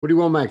What do you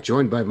want, Mike?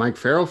 Joined by Mike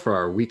Farrell for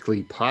our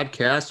weekly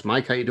podcast.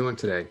 Mike, how you doing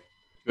today?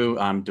 Ooh,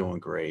 I'm doing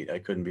great. I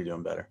couldn't be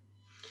doing better.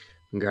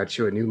 We got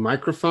you a new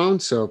microphone,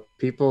 so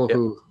people Yep.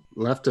 who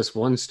left us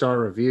one-star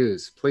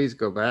reviews, please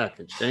go back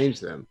and change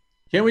them.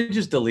 Can't we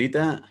just delete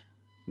that?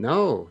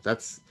 No,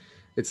 it's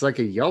like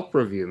a Yelp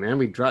review, man.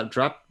 We dropped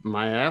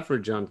my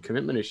average on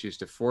commitment issues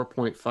to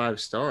 4.5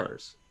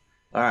 stars.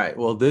 All right.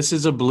 Well, this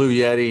is a Blue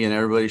Yeti, and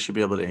everybody should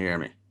be able to hear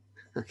me.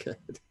 Okay.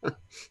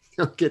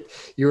 Don't get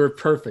you were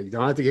perfect.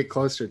 Don't have to get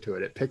closer to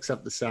it. It picks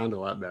up the sound a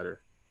lot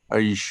better. Are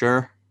you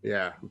sure?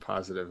 Yeah, I'm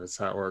positive. That's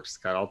how it works. It's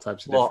got all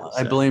types of Well, different I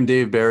settings. blame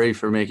Dave Barry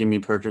for making me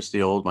purchase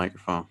the old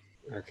microphone.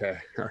 Okay.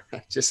 All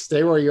right. Just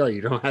stay where you are.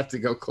 You don't have to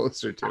go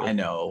closer to I it.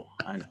 know.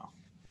 I know.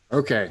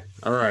 Okay.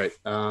 All right.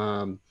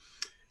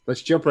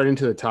 Let's jump right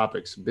into the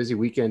topics. Busy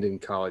weekend in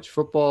college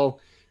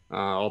football,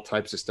 all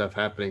types of stuff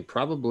happening.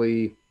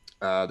 Probably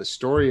the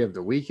story of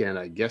the weekend,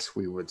 I guess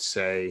we would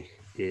say,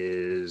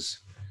 is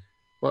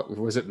what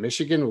was it?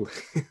 Michigan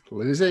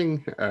losing?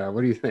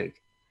 What do you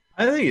think?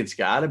 I think it's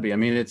got to be. I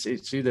mean, it's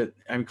either.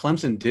 I mean,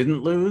 Clemson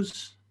didn't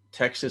lose.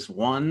 Texas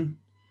won.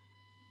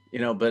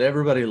 But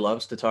everybody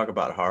loves to talk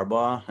about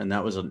Harbaugh, and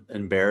that was an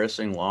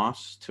embarrassing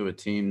loss to a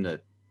team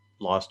that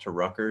lost to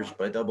Rutgers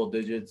by double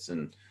digits,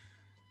 and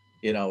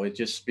it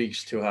just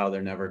speaks to how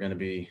they're never going to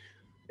be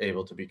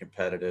able to be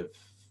competitive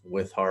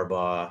with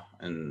Harbaugh.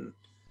 And,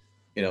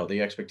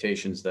 the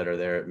expectations that are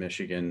there at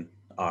Michigan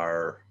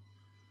are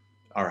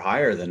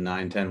higher than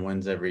 9-10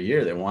 wins every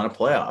year. They want a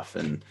playoff,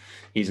 and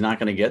he's not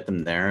going to get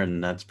them there.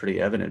 And that's pretty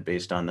evident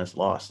based on this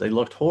loss. They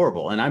looked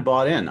horrible, and I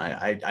bought in.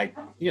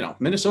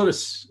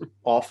 Minnesota's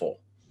awful.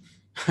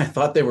 I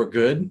thought they were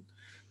good.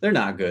 They're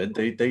not good.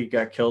 They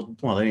got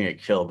killed. Well, they didn't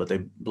get killed, but they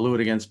blew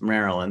it against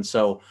Maryland.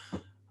 So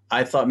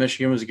I thought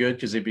Michigan was good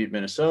because they beat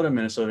Minnesota.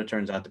 Minnesota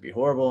turns out to be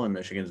horrible, and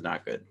Michigan's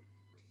not good.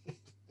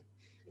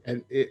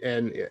 And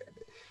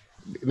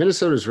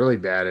Minnesota's really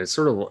bad. It's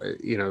sort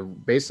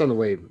of based on the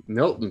way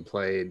Milton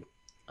played.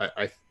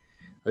 I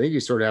think you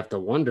sort of have to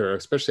wonder,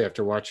 especially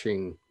after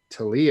watching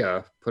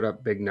Talia put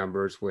up big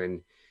numbers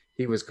when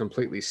he was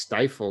completely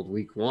stifled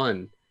week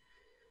one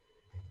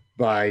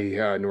by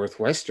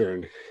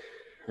Northwestern.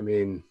 I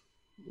mean,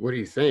 what do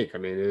you think? I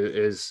mean,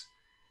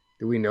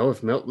 do we know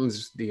if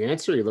Milton's the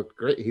answer? He looked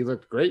great. He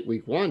looked great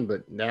week one,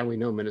 but now we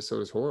know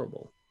Minnesota's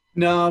horrible.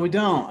 No, we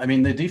don't. I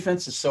mean, the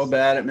defense is so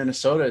bad at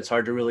Minnesota, it's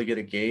hard to really get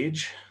a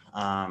gauge.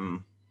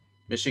 Um,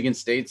 Michigan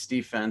State's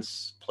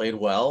defense played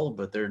well,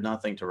 but they're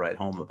nothing to write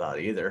home about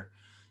either.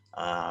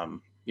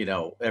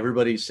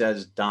 Everybody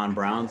says Don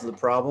Brown's the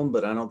problem,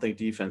 but I don't think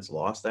defense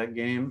lost that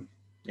game.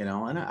 And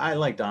I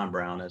like Don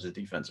Brown as a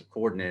defensive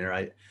coordinator.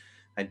 I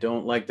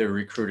don't like their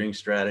recruiting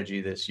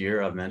strategy this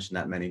year. I've mentioned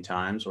that many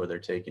times, where they're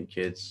taking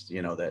kids,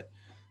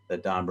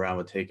 that Don Brown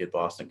would take at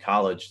Boston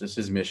College. This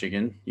is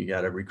Michigan. You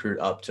got to recruit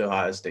up to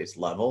Ohio State's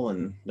level,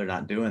 and they're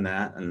not doing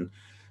that. And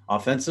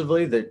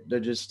offensively, they're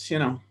just,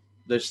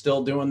 they're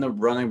still doing the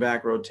running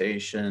back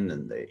rotation,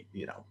 and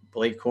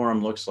Blake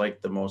Corum looks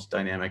like the most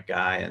dynamic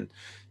guy, and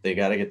they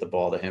got to get the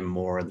ball to him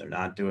more, and they're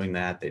not doing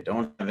that. They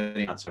don't have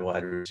any outside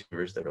wide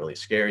receivers that really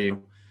scare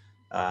you.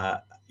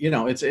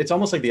 It's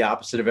almost like the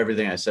opposite of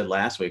everything I said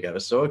last week. I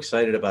was so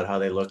excited about how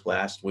they looked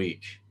last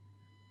week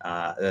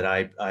that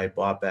I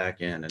bought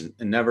back in, and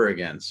never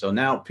again. So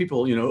now people,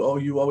 oh,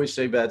 you always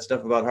say bad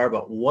stuff about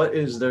Harbaugh. What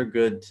is there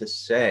good to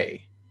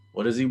say?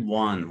 What has he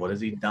won? What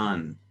has he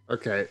done?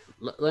 Okay,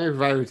 let me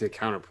provide you with a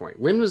counterpoint.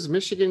 When was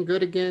Michigan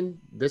good again?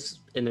 This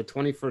in the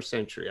 21st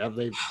century? Have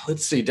they?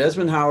 Let's see.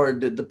 Desmond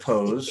Howard did the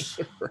pose.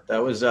 That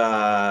was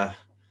 19.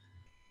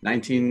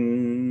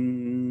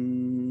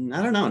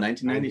 I don't know,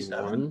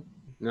 1997. 91?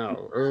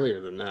 No,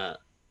 earlier than that.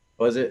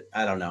 Was it?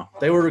 I don't know.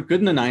 They were good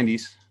in the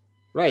 90s.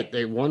 Right,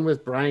 they won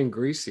with Brian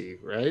Greasy,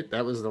 right?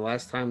 That was the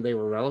last time they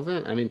were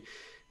relevant. I mean,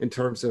 in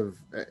terms of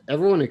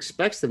everyone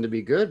expects them to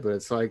be good, but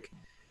it's like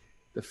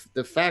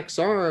the facts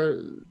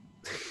are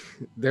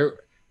they're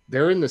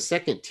they're in the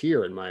second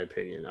tier in my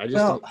opinion. I just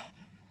Well,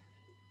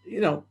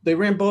 don't. they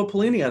ran Bo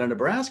Pelini out of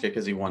Nebraska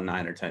because he won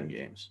 9 or 10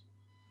 games,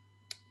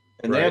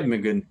 and they Right. haven't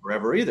been good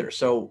forever either.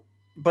 So,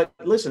 but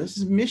listen, this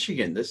is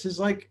Michigan. This is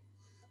like,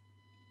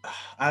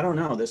 I don't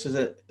know. This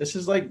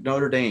is like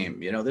Notre Dame.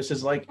 This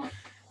is like,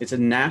 it's a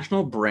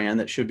national brand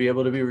that should be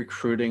able to be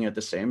recruiting at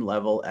the same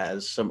level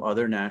as some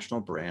other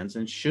national brands,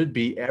 and should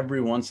be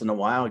every once in a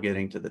while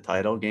getting to the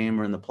title game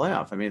or in the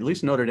playoff. I mean, at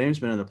least Notre Dame's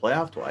been in the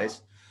playoff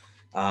twice,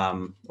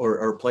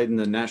 or played in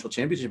the national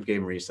championship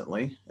game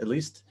recently. At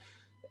least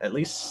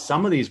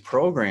some of these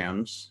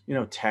programs,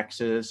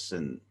 Texas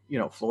and,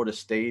 Florida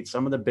State,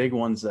 some of the big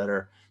ones that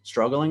are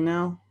struggling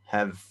now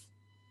have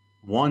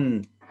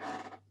won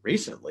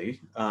recently.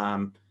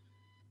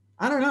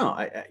 I don't know.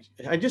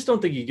 I just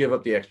don't think you give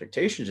up the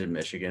expectations in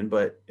Michigan.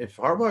 But if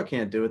Harbaugh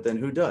can't do it, then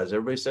who does?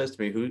 Everybody says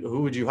to me, who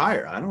would you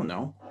hire? I don't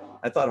know.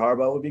 I thought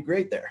Harbaugh would be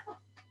great there.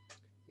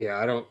 Yeah,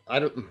 I don't.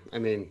 I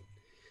mean,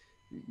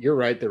 you're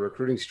right. The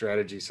recruiting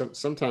strategy.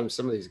 Sometimes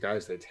some of these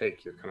guys they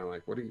take, you're kind of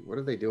like, what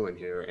are they doing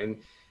here? And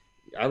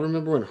I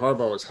remember when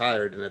Harbaugh was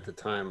hired, and at the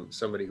time,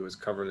 somebody who was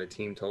covering the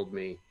team told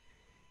me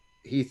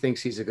he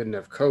thinks he's a good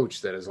enough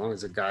coach that as long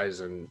as the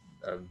guy's a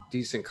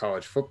decent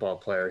college football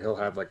player, he'll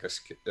have like a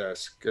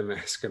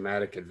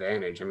schematic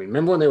advantage. I mean,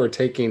 remember when they were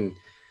taking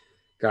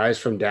guys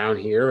from down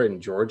here in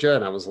Georgia,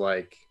 and I was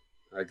like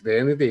they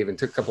even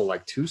took a couple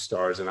like 2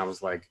 stars, and I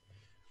was like,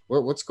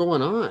 what's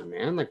going on,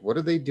 man? Like, what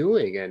are they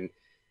doing? And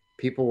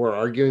people were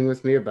arguing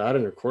with me about it.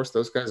 And of course,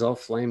 those guys all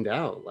flamed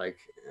out. Like,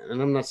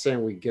 and I'm not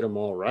saying we get them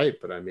all right,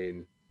 but I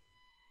mean,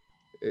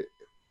 it,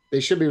 they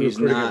should be He's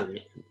recruiting not at a a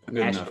good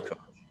enough national. coach.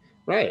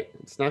 Right.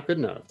 It's not good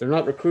enough. They're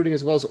not recruiting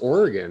as well as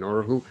Oregon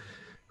or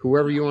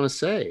whoever you want to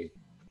say.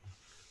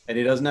 And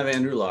he doesn't have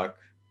Andrew Luck.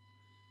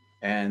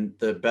 And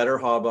the better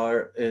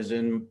Harbaugh is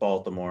in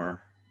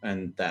Baltimore,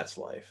 and that's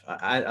life.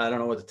 I don't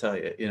know what to tell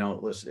you. You know,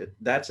 listen,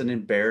 that's an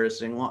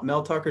embarrassing.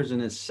 Mel Tucker's in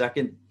his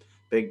second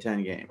Big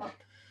Ten game.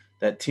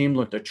 That team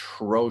looked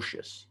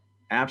atrocious,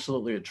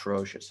 absolutely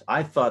atrocious.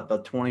 I thought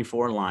the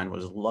 24 line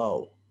was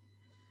low.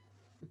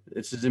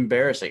 This is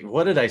embarrassing.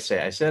 What did I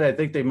say? I said I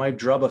think they might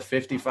drub a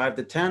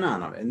 55-10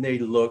 on them, and they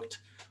looked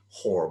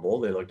horrible.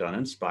 They looked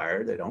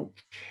uninspired. They don't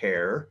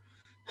care.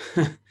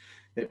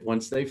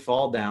 Once they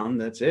fall down,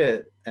 that's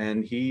it.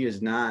 And he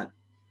is not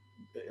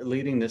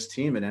leading this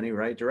team in any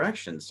right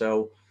direction.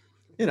 So,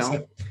 you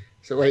know.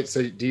 So wait,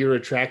 so do you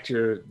retract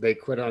they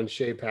quit on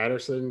Shea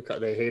Patterson?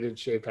 They hated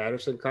Shea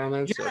Patterson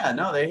comments? Yeah,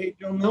 no, they hate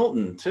Joe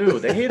Milton too.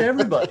 They hate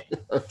everybody.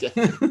 Okay.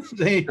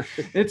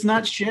 It's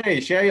not Shea.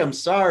 Shea, I'm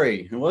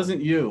sorry. It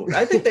wasn't you.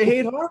 I think they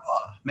hate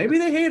Harbaugh. Maybe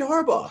they hate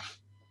Harbaugh.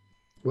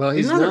 Well,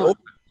 he's not an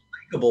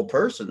unlikable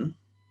person.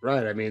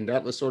 Right. I mean,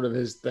 that was sort of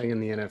his thing in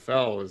the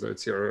NFL. Was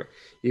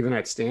even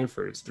at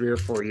Stanford, it's 3 or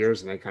 4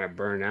 years and they kind of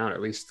burn out.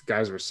 At least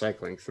guys were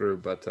cycling through.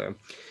 But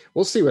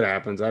we'll see what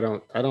happens. I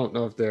don't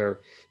know if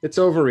it's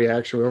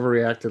overreaction. We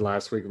overreacted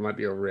last week. It might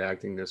be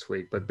overreacting this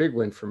week. But big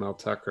win for Mel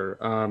Tucker.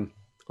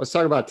 Let's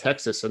talk about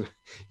Texas and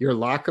your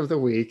lock of the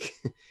week.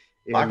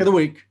 Lock of the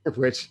week,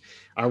 which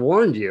I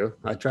warned you.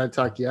 I tried to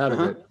talk you out of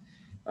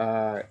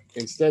it.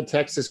 Instead,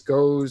 Texas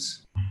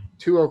goes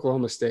to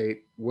Oklahoma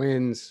State,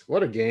 wins.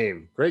 What a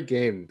game. Great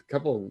game.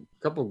 Couple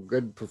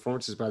good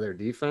performances by their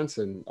defense.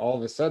 And all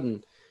of a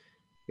sudden,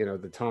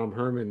 the Tom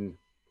Herman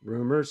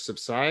rumors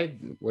subside.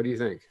 What do you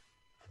think?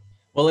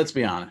 Well, let's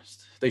be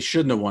honest. They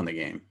shouldn't have won the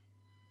game.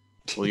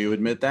 Will you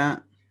admit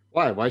that?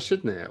 Why? Why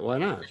shouldn't they? Why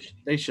not?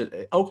 They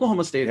should.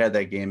 Oklahoma State had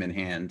that game in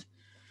hand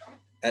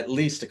at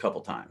least a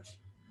couple times.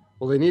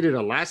 Well, they needed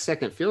a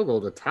last-second field goal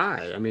to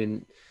tie. I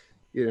mean,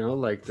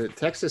 like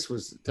Texas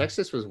was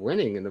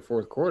winning in the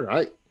fourth quarter.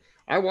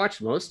 I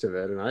watched most of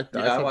it, and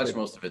I watched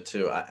most of it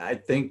too. I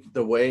think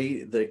the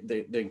way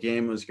the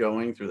game was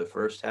going through the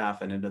first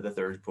half and into the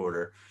third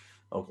quarter,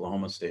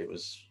 Oklahoma State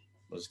was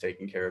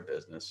taking care of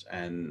business.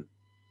 And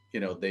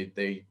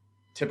they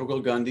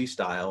typical Gundy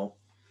style.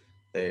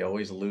 They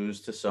always lose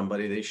to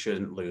somebody they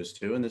shouldn't lose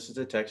to, and this is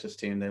a Texas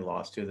team they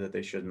lost to that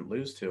they shouldn't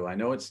lose to. I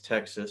know it's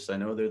Texas. I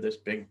know they're this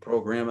big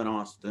program in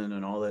Austin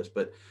and all this,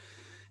 but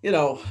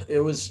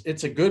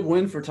it's a good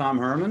win for Tom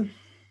Herman.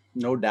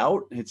 No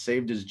doubt. It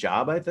saved his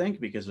job, I think,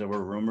 because there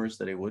were rumors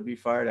that he would be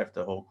fired after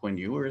the whole Quinn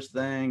Ewers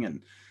thing.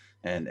 And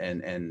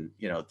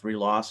 3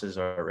 losses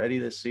already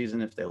this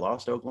season if they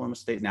lost Oklahoma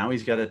State. Now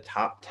he's got a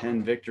top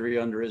 10 victory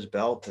under his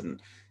belt,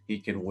 and he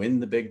can win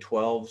the Big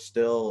 12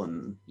 still,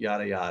 and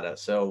yada, yada.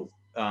 So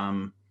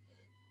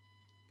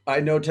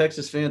I know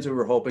Texas fans who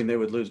were hoping they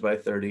would lose by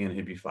 30 and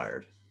he'd be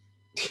fired.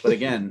 But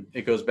again,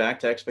 it goes back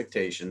to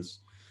expectations.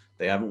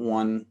 They've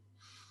won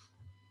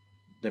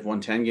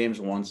 10 games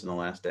once in the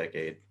last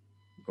decade.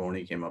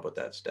 Gorney came up with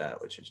that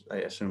stat, which is, I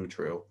assume,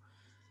 true.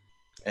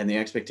 And the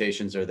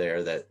expectations are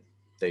there that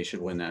they should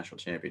win national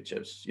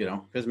championships,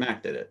 because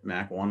Mac did it.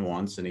 Mac won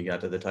once and he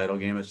got to the title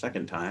game a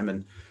second time,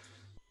 and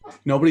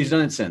nobody's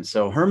done it since.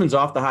 So Herman's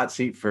off the hot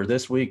seat for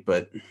this week,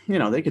 but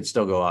they could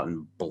still go out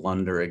and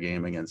blunder a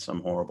game against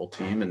some horrible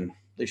team, and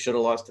they should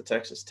have lost to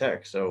Texas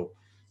Tech. So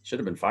should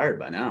have been fired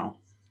by now.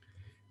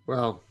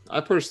 Well,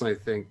 I personally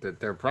think that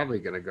they're probably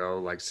going to go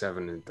like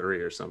 7-3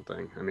 or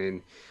something. I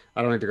mean,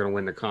 I don't think they're going to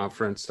win the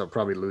conference. They'll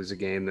probably lose a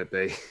game that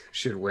they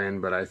should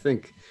win, but I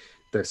think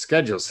the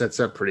schedule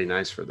sets up pretty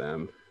nice for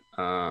them.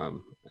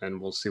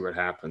 And we'll see what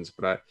happens.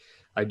 But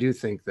I do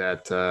think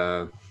that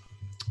I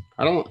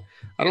don't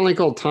think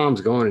old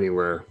Tom's going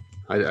anywhere.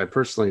 I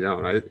personally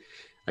don't.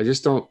 I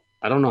just don't.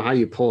 I don't know how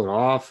you pull it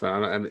off.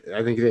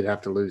 I think they'd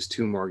have to lose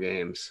 2 more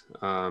games.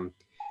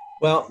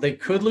 Well, they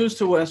could lose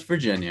to West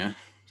Virginia.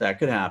 That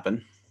could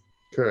happen.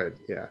 Could,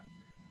 yeah.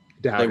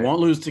 They won't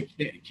lose to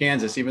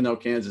Kansas, even though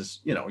Kansas,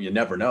 you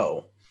never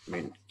know. I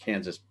mean,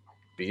 Kansas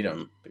beat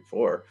them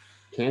before.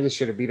 Kansas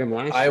should have beat them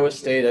last year. Iowa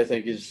State, I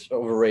think, is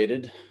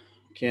overrated.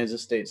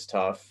 Kansas State's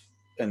tough,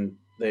 and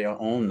they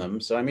own them.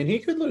 So, I mean, he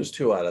could lose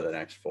 2 out of the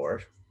next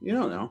 4. You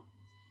don't know.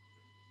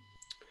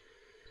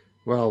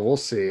 Well, we'll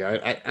see.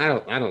 I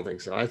don't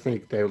think so. I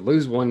think they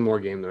lose 1 more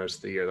game the rest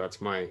of the year.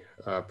 That's my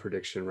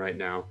prediction right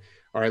now.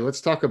 All right, let's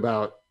talk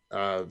about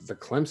the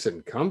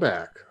Clemson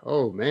comeback.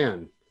 Oh,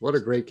 man, what a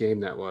great game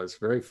that was.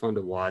 Very fun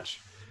to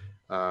watch.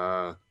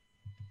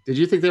 Did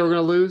you think they were going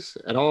to lose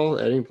at all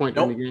at any point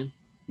Nope. in the game?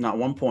 Not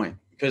 1 point.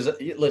 because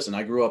listen,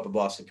 I grew up a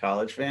Boston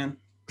College fan,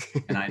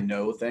 and I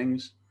know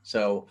things.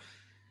 So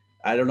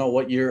I don't know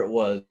what year it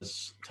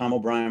was. Tom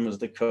O'Brien was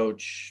the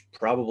coach,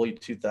 probably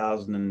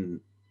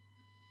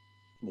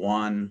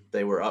 2001.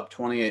 They were up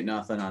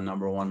 28-0 on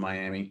number one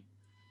Miami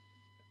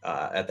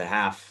at the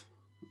half,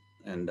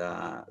 and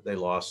they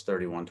lost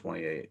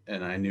 31-28.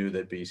 And I knew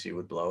that BC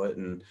would blow it,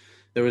 and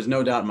there was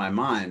no doubt in my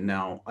mind.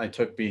 Now I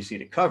took BC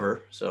to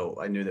cover, so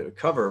I knew they would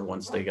cover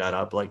once they got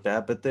up like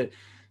that. But they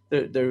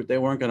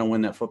weren't going to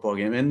win that football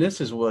game. And this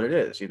is what it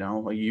is,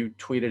 like you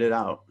tweeted it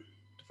out.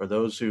 For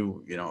those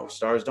who,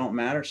 stars don't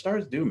matter,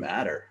 stars do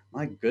matter.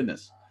 My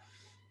goodness.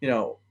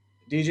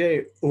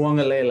 DJ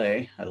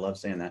Uwangalele, I love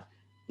saying that,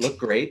 looked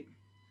great.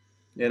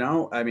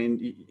 I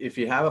mean, if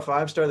you have a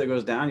 5-star that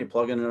goes down, you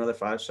plug in another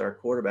 5-star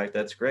quarterback.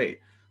 That's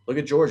great. Look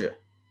at Georgia.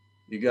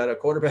 You got a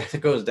quarterback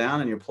that goes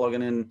down and you're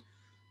plugging in,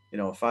 a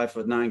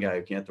 5'9" guy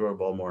who can't throw a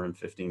ball more than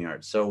 15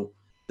 yards. So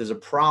there's a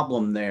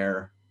problem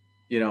there.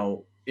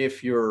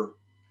 If you're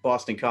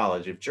Boston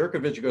College, if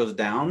Jerkovich goes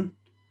down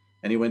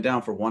and he went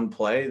down for one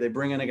play, they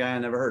bring in a guy I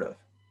never heard of.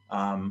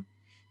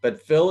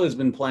 But Phil has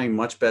been playing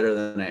much better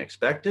than I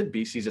expected.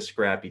 BC's a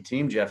scrappy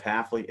team. Jeff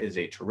Hafley is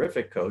a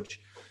terrific coach.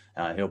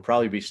 He'll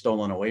probably be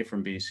stolen away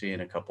from BC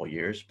in a couple of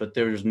years, but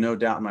there's no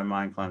doubt in my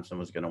mind Clemson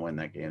was going to win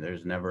that game.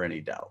 There's never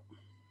any doubt.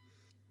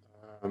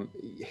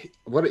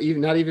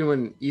 Not even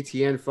when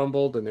ETN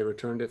fumbled and they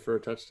returned it for a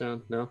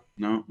touchdown? No.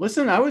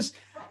 Listen, I was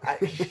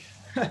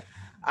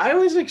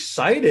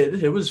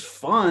excited. It was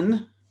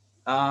fun.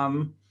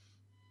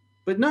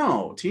 But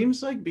no,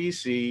 teams like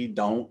BC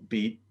don't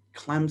beat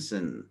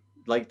Clemson.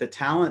 Like the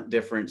talent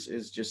difference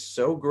is just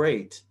so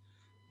great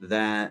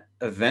that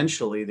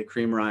eventually the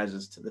cream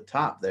rises to the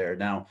top there.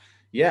 Now,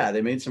 yeah,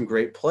 they made some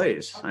great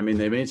plays. I mean,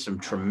 they made some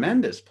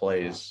tremendous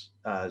plays.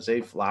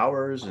 Zay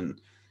Flowers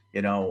and,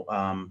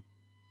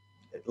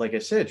 like I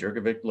said,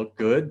 Jerkovic looked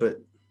good,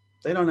 but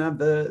they don't have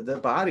the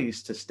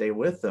bodies to stay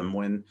with them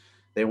when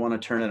they want to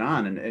turn it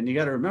on. And you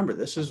got to remember,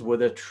 this is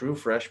with a true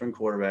freshman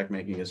quarterback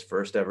making his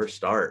first ever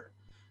start.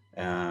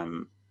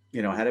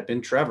 Had it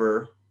been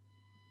Trevor,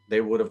 they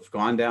would have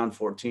gone down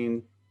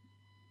 14-0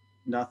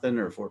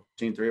 or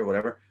 14-3 or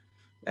whatever,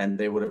 and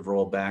they would have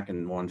rolled back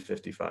and won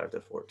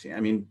 55-14. I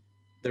mean,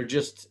 they're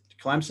just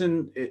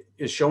Clemson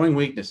is showing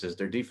weaknesses.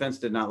 Their defense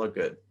did not look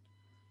good.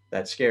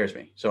 That scares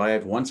me. So I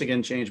have once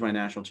again changed my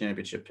national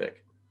championship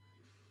pick.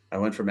 I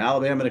went from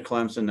Alabama to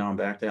Clemson. Now I'm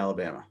back to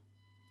Alabama.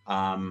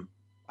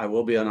 I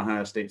will be on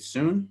Ohio State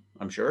soon,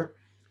 I'm sure,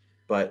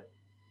 but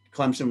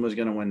Clemson was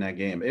going to win that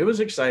game. It was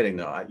exciting,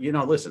 though.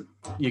 Listen,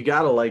 you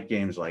got to like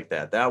games like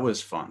that. That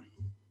was fun.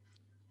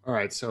 All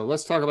right, so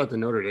let's talk about the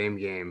Notre Dame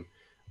game.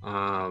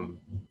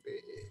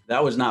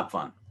 That was not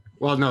fun.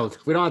 Well, no,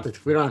 we don't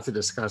have to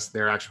discuss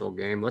their actual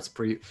game. Let's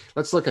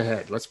look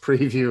ahead. Let's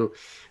preview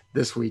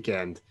this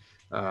weekend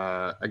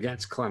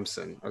against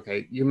Clemson.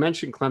 Okay, you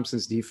mentioned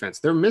Clemson's defense.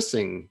 They're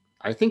missing,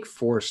 I think,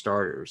 4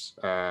 starters.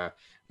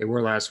 They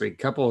were last week. A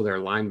couple of their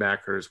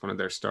linebackers, one of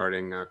their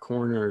starting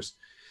corners.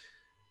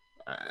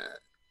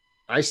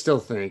 I still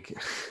think,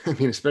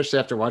 especially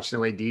after watching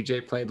the way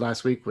DJ played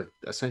last week with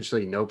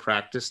essentially no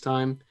practice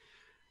time,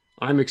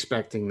 I'm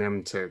expecting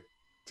them to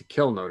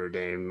kill Notre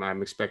Dame.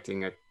 I'm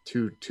expecting a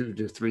 2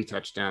 to 3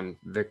 touchdown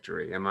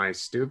victory. Am I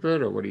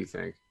stupid, or what do you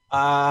think?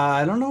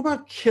 I don't know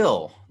about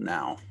kill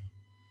now.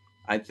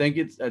 I think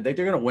they're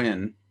going to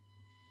win,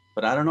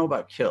 but I don't know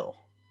about kill.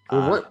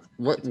 Well,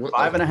 what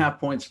 5.5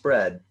 point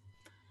spread,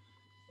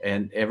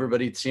 and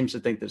everybody seems to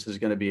think this is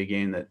going to be a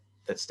game that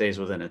stays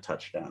within a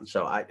touchdown.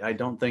 So I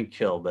don't think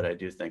kill, but I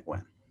do think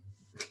win.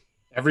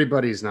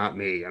 Everybody's not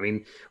me.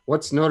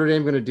 What's Notre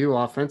Dame going to do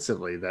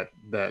offensively?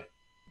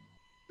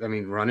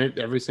 Run it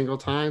every single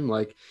time.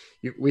 Like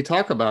we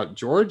talk about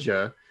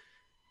Georgia,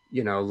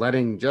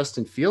 letting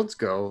Justin Fields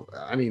go.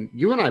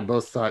 You and I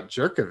both thought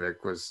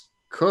Jerkovic was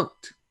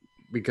cooked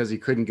because he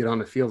couldn't get on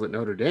the field at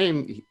Notre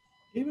Dame.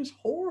 He was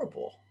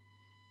horrible.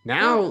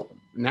 Now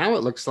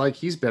it looks like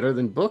he's better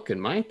than Book, in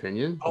my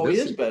opinion. Oh, he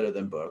is better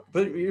than Book.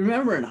 But you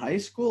remember in high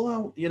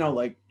school,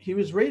 like he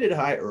was rated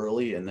high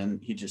early, and then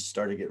he just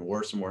started getting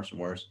worse and worse and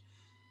worse.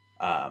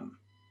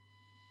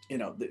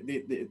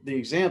 The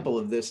example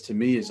of this to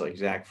me is like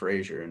Zach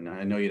Frazier, and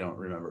I know you don't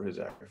remember who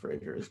Zach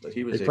Frazier is, but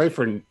he was played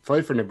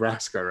for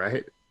Nebraska,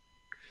 right?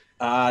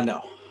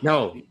 No,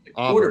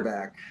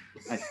 quarterback.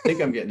 I think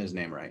I'm getting his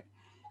name right.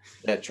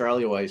 That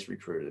Charlie Weiss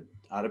recruited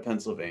out of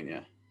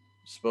Pennsylvania.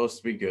 Supposed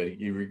to be good.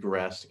 He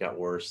regressed, got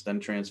worse, then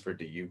transferred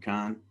to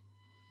UConn.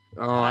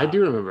 Oh, I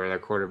do remember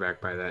that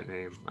quarterback by that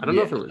name. I don't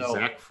know if it was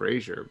Zach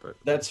Frazier, but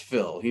that's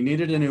Phil. He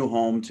needed a new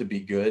home to be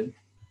good.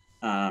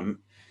 And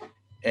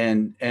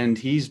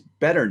he's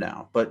better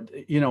now. But,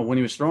 when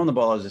he was throwing the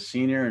ball as a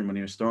senior and when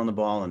he was throwing the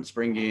ball in the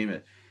spring game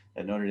at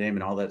Notre Dame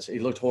and all that, he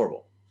looked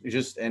horrible. He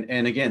just,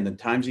 and again, the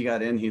times he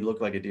got in, he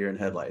looked like a deer in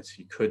headlights.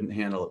 He couldn't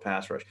handle a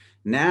pass rush.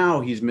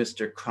 Now he's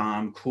Mr.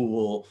 Calm,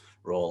 cool,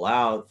 roll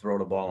out, throw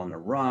the ball on the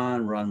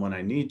run when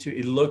I need to.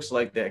 He looks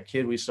like that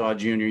kid we saw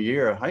junior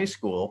year of high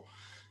school,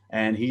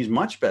 and he's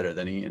much better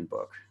than Ian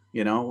Book.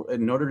 You know,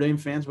 and Notre Dame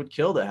fans would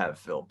kill to have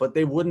Phil, but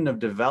they wouldn't have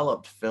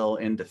developed Phil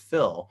into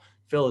Phil.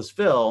 Phil is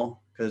Phil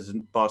because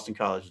Boston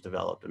College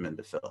developed him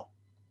into Phil.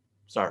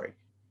 Sorry.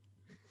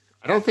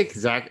 I don't think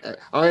Zach.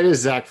 Oh, it is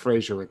Zach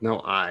Frazier with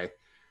no I.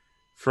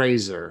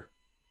 Fraser.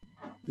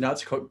 No,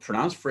 it's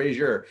pronounced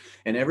Frazier,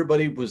 and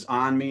everybody was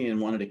on me and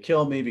wanted to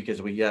kill me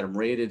because we had him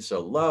rated so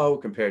low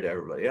compared to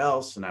everybody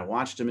else. And I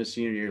watched him his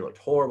senior year; he looked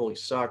horrible. He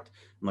sucked.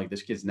 I'm like,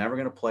 this kid's never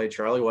going to play.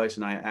 Charlie Weiss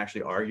and I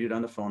actually argued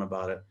on the phone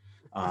about it.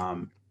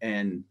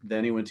 And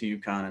then he went to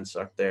UConn and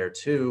sucked there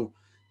too.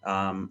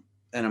 And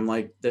I'm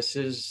like, this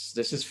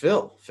is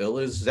Phil. Phil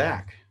is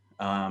Zach.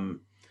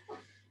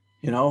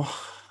 You know,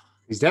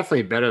 He's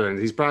definitely better than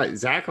he's probably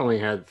Zach only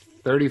had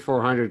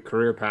 3,400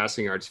 career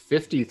passing yards,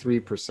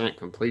 53%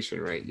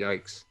 completion rate.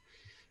 Yikes.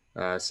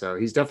 So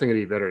he's definitely going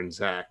to be better than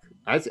Zach.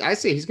 I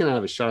say he's going to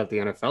have a shot at the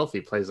NFL if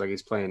he plays like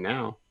he's playing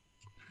now.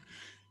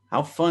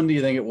 how fun do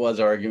you think it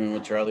was arguing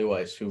with Charlie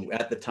Weiss, who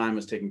at the time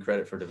was taking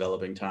credit for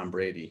developing Tom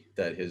Brady,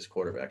 that his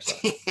quarterback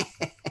sucked?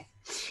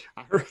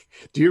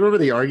 Do you remember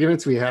the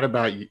arguments we had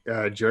about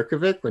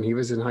Jerkovic when he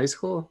was in high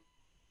school?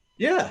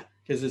 Yeah,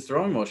 because his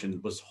throwing motion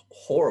was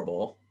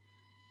horrible,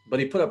 but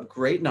he put up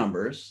great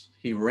numbers.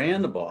 He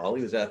ran the ball.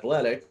 He was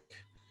athletic.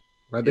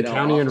 Led the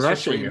county in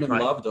Officer rushing. Friedman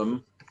loved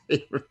him.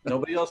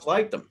 Nobody else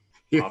liked him.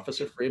 Yeah.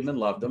 Officer Friedman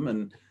loved him.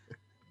 And,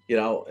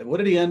 what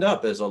did he end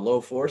up as, a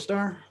low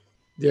 4-star?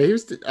 Yeah, he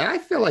was. I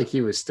feel like he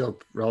was still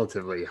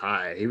relatively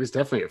high. He was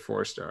definitely a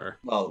 4-star.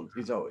 Well,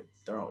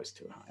 they're always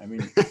too high. I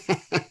mean,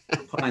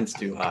 Pine's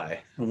too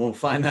high. And we'll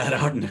find that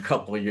out in a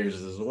couple of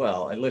years as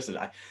well. And listen,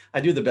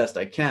 I do the best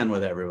I can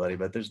with everybody,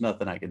 but there's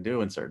nothing I can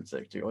do in certain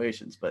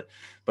situations. But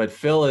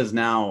Phil is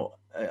now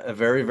a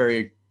very,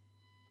 very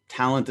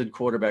talented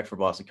quarterback for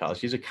Boston College.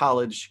 He's a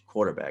college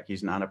quarterback.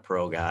 He's not a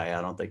pro guy.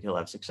 I don't think he'll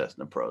have success in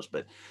the pros,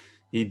 but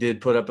he did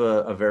put up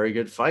a very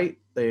good fight.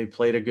 They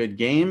played a good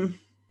game.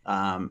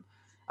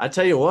 I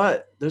tell you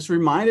what, this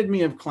reminded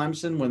me of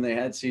Clemson when they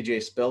had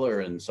CJ Spiller,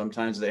 and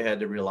sometimes they had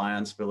to rely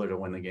on Spiller to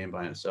win the game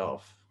by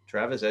himself.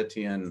 Travis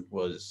Etienne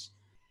was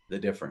the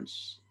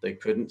difference. They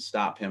couldn't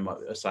stop him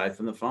aside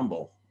from the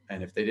fumble.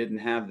 And if they didn't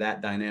have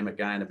that dynamic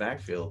guy in the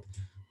backfield,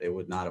 they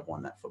would not have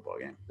won that football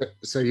game.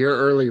 So your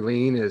early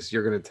lean is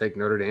you're going to take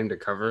Notre Dame to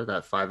cover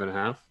that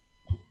 5.5?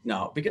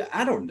 No, because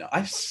I don't know.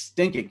 I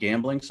stink at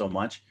gambling so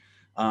much.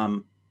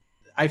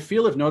 I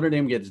feel if Notre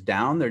Dame gets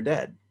down, they're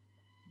dead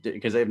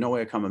because they have no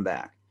way of coming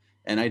back.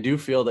 And I do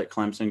feel that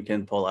Clemson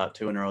can pull out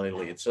to an early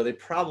lead. So they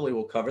probably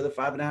will cover the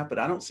 5.5, but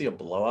I don't see a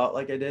blowout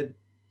like I did.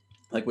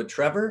 Like with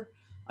Trevor,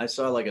 I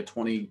saw like a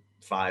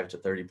 25 to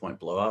 30 point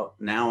blowout.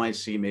 Now I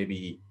see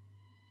maybe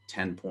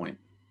 10-point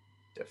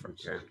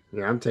difference.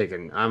 Yeah, I'm big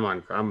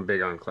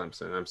on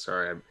Clemson. I'm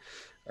sorry.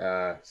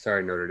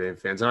 Sorry, Notre Dame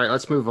fans. All right,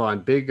 let's move on.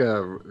 Big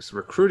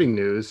recruiting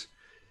news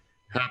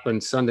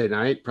happened Sunday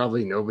night.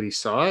 Probably nobody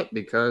saw it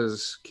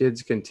because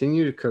kids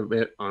continue to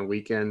commit on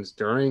weekends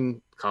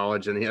during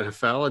college and the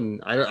NFL,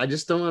 and I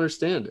just don't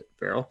understand it,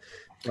 Farrell.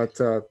 But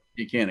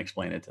you can't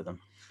explain it to them.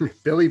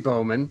 Billy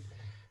Bowman,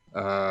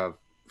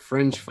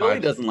 fringe. Billy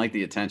doesn't like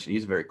the attention.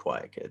 He's a very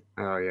quiet kid.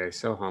 Oh yeah, he's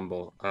so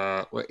humble.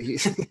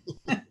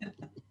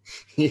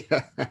 He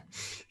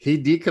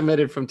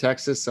decommitted from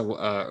Texas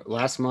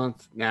last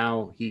month.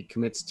 Now he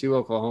commits to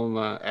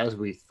Oklahoma, as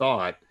we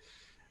thought.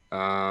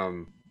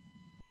 What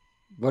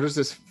does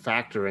this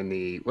factor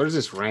in what does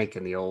this rank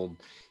in the old,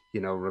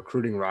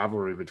 recruiting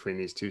rivalry between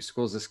these two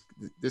schools?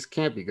 This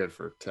can't be good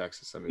for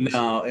Texas. I mean,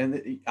 no,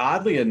 and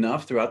oddly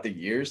enough, throughout the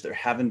years, there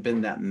haven't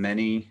been that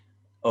many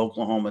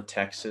Oklahoma,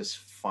 Texas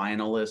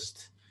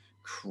finalist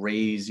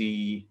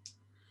crazy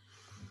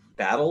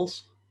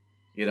battles.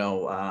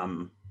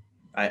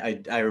 I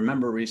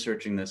remember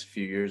researching this a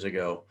few years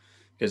ago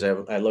because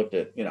I looked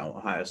at,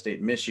 Ohio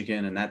State,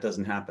 Michigan, and that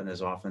doesn't happen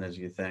as often as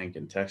you think.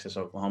 And Texas,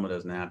 Oklahoma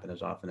doesn't happen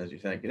as often as you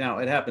think. Now,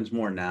 it happens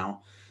more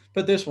now,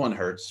 but this one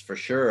hurts for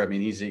sure. I mean,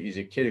 he's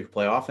a kid who can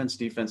play offense,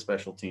 defense,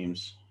 special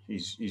teams.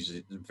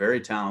 He's a very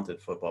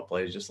talented football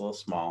player. He's just a little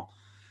small.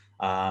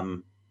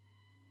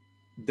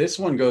 This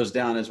one goes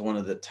down as one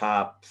of the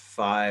top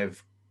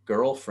 5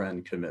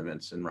 girlfriend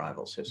commitments in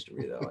Rivals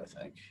history, though, I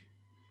think.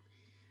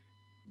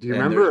 Do you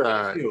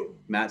remember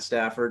Matt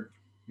Stafford?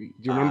 Do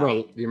you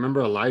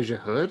remember Elijah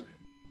Hood?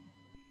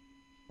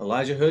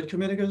 Elijah Hood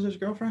committed because of his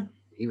girlfriend?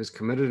 He was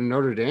committed to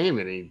Notre Dame,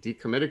 and he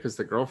decommitted because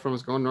the girlfriend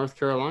was going to North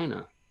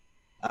Carolina.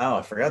 Oh,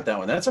 I forgot that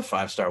one. That's a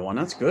 5-star one.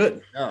 That's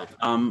good. Yeah.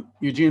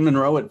 Eugene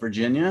Monroe at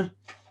Virginia.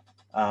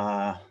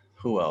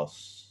 Who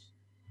else?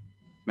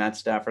 Matt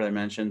Stafford, I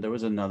mentioned. There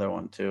was another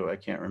one too. I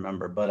can't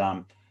remember.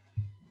 But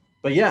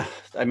yeah,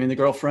 I mean, the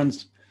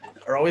girlfriends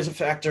are always a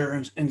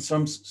factor in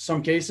some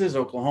cases.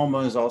 Oklahoma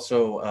is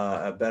also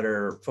a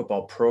better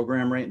football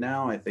program right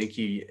now. I think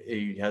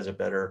he has a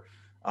better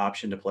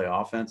option to play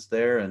offense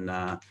there. And,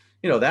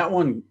 that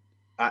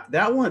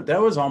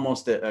was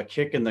almost a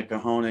kick in the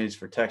cojones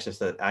for Texas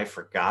that I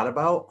forgot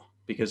about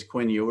because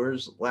Quinn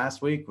Ewers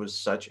last week was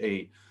such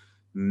a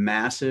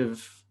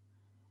massive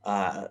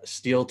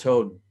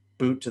steel-toed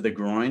boot to the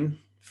groin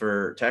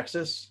for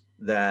Texas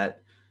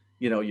that,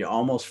 you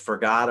almost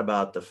forgot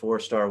about the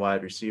 4-star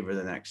wide receiver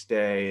the next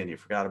day, and you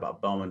forgot about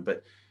Bowman.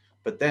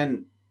 But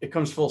then it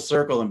comes full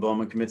circle, and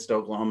Bowman commits to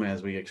Oklahoma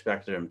as we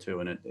expected him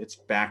to, and it's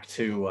back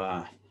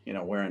to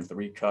wearing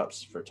 3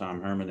 cups for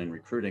Tom Herman in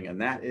recruiting,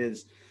 and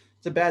it's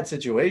a bad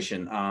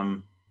situation.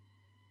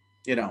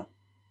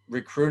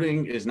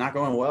 Recruiting is not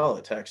going well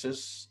at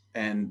Texas,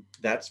 and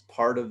that's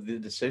part of the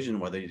decision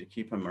whether to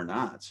keep him or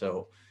not.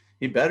 So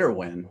he better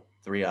win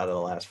 3 out of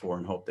the last 4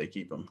 and hope they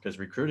keep him, because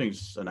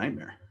recruiting's a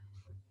nightmare.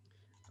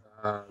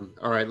 All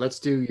right, let's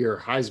do your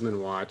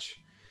Heisman watch.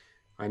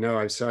 I know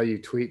I saw you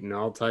tweeting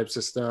all types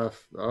of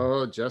stuff.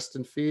 Oh,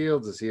 Justin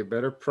Fields, is he a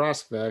better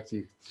prospect?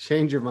 You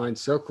change your mind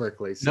so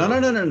quickly. So.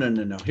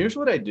 No. Here's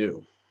what I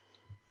do.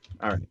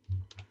 All right.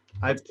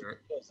 I put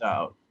this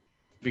out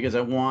because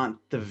I want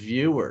the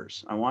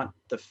viewers, I want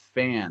the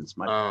fans,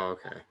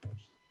 okay.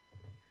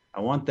 I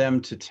want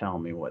them to tell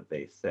me what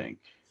they think.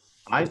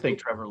 I think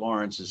Trevor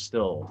Lawrence is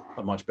still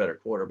a much better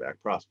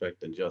quarterback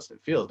prospect than Justin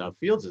Fields. Now,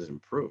 Fields has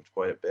improved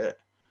quite a bit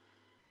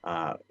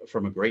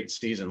from a great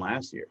season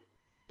last year,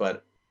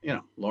 but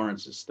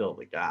Lawrence is still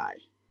the guy.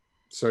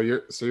 So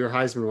your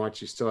Heisman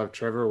watch, you still have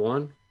Trevor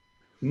 1?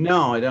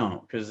 No, I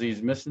don't, because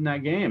he's missing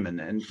that game,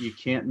 and you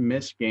can't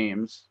miss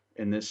games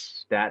in this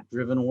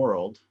stat-driven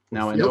world.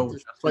 Now I know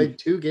Justin played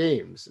 2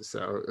 games,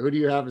 so who do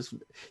you have?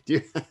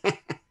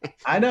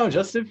 I know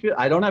Justin.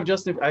 I don't have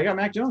Justin. I got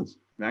Mac Jones.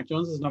 Mac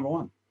Jones is number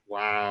 1.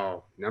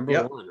 Wow, number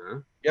 1, huh?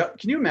 Yep.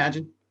 Can you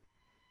imagine? Can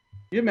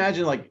you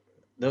imagine like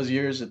those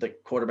years at the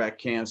quarterback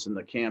camps and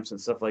the camps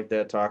and stuff like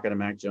that, talking to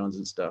Mac Jones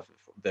and stuff,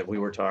 that we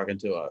were talking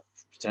to a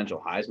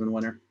potential Heisman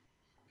winner?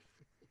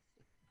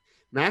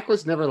 Mac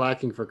was never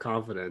lacking for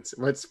confidence.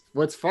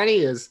 What's funny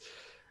is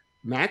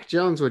Mac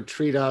Jones would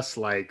treat us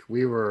like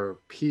we were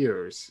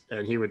peers,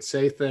 and he would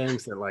say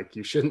things that like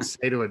you shouldn't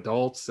say to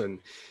adults, and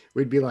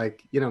we'd be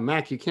like,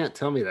 Mac, you can't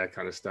tell me that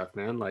kind of stuff,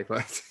 man. Like,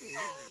 let's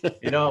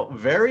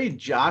very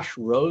Josh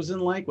Rosen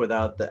like,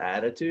 without the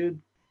attitude,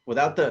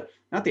 not the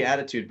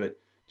attitude, but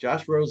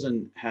Josh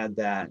Rosen had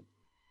that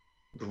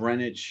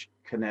Greenwich,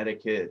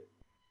 Connecticut.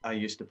 I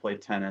used to play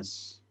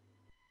tennis.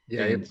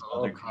 Yeah, it's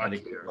all like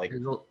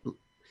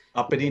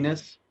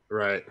uppityness.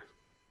 Right.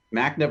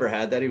 Mac never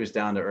had that. He was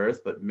down to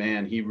earth, but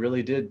man, he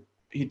really did.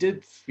 He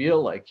did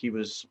feel like he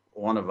was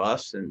one of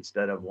us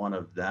instead of one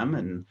of them.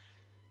 And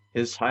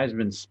his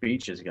Heisman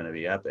speech is going to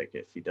be epic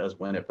if he does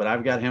win it. But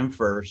I've got him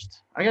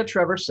first. I got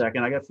Trevor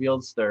second. I got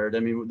Fields third. I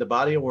mean, the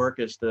body of work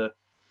has to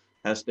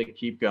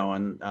keep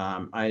going.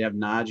 I have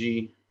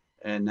Najee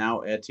and now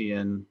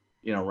Etienne,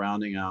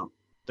 rounding out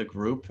the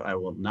group. I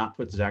will not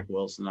put Zach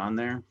Wilson on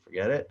there.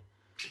 Forget it.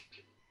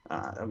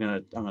 I'm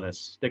gonna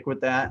stick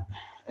with that.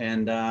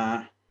 And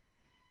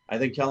I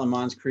think Kellen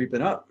Mond's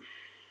creeping up.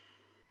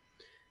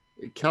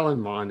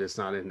 Kellen Mond is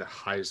not in the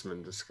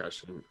Heisman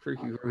discussion.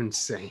 You're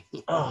insane.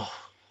 Oh,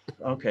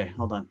 okay.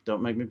 Hold on.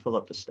 Don't make me pull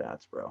up the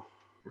stats, bro.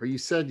 Well, you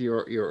said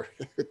you're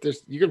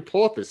you can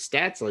pull up his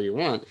stats all you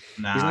want.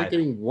 Nah, he's not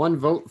getting 1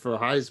 vote for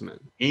Heisman.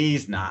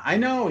 He's not. I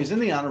know he's in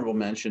the honorable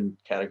mention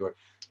category.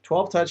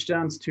 12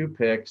 touchdowns, 2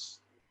 picks,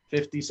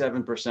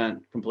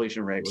 57%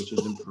 completion rate, which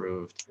is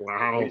improved.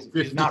 Wow.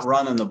 He's not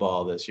running the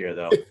ball this year,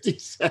 though.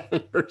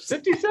 57%.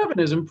 57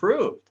 is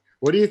improved.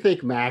 What do you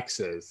think Max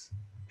is?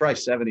 Probably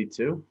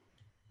 72.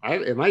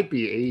 It might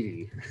be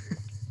 80.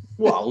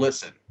 Well,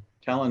 listen,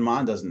 Kellen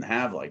Mond doesn't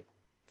have like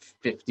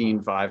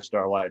 15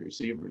 5-star wide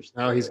receivers.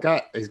 No, he's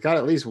got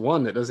at least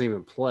 1 that doesn't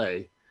even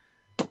play.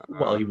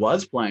 Well, he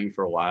was playing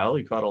for a while.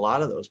 He caught a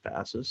lot of those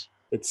passes.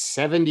 It's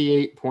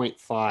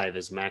 78.5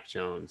 is Mac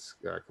Jones'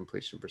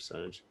 completion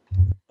percentage.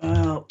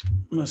 Well,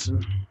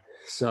 listen.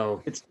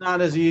 So it's not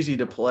as easy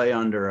to play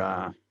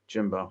under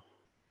Jimbo.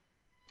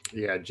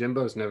 Yeah,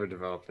 Jimbo's never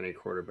developed any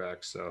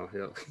quarterbacks, so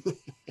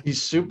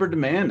he's super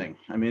demanding.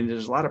 I mean,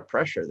 there's a lot of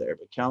pressure there,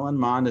 but Kellen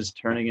Mond is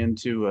turning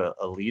into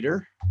a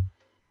leader.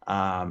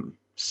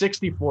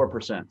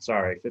 64%.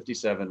 Sorry,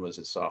 57 was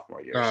his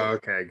sophomore year. Oh,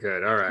 okay,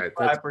 good. All right.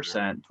 5%,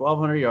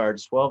 1,200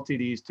 yards, 12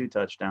 TDs, 2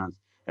 touchdowns.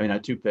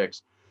 2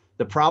 picks.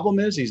 The problem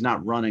is he's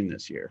not running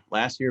this year.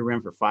 Last year, he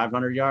ran for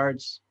 500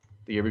 yards.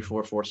 The year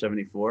before,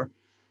 474.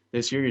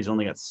 This year, he's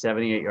only got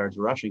 78 yards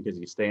rushing because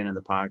he's staying in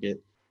the pocket.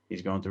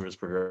 He's going through his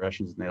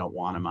progressions, and they don't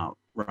want him out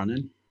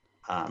running.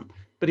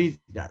 But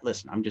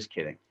listen, I'm just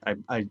kidding.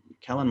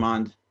 Kellen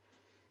Mond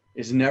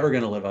is never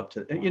going to live up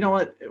to. You know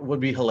what would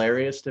be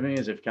hilarious to me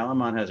is if Kellen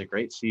Mond has a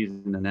great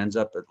season and ends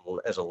up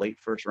as a late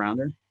first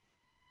rounder.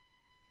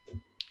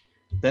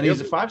 Then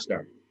he's a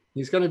 5-star.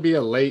 He's going to be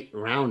a late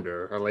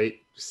rounder, a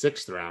late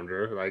 6th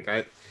rounder. Like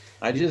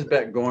I just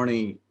bet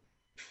Gorney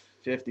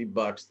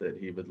 $50 that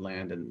he would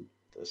land in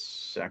the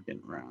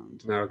 2nd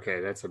round. Okay,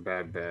 that's a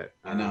bad bet.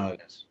 I know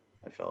it is.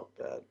 I felt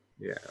bad.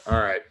 Yeah.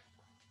 All right.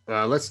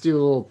 Let's do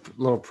a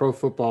little pro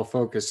football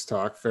focus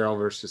talk. Farrell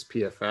versus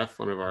PFF,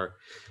 one of our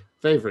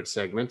favorite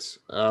segments.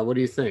 What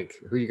do you think?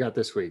 Who you got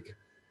this week?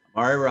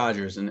 Amari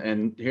Rodgers.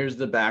 And here's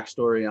the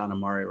backstory on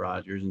Amari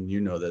Rodgers, and you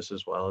know this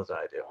as well as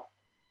I do.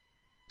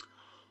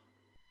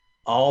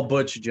 All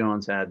Butch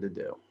Jones had to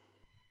do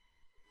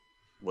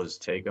was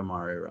take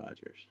Amari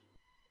Rodgers.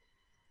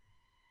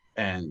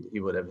 and he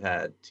would have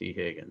had T.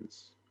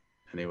 Higgins,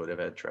 and he would have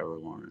had Trevor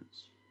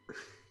Lawrence.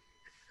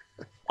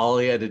 All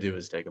he had to do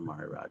was take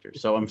Amari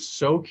Rodgers. So I'm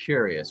so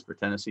curious for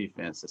Tennessee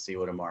fans to see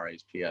what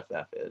Amari's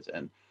PFF is.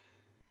 And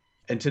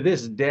to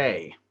this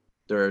day,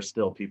 there are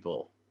still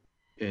people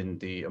in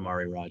the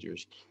Amari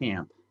Rodgers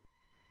camp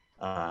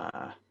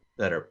that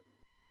are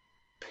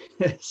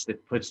pissed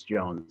at Butch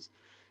Jones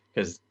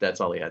because that's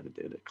all he had to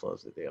do to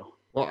close the deal.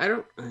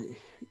 Well,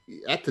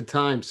 at the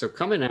time, so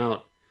coming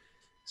out,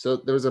 so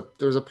there was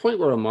a point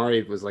where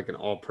Amari was like an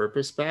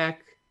all-purpose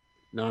back,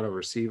 not a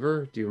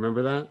receiver. Do you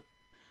remember that?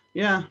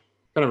 Yeah.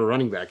 Kind of a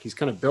running back. He's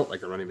kind of built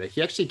like a running back.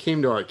 He actually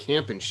came to our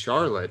camp in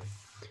Charlotte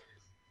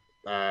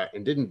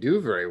and didn't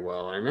do very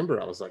well. I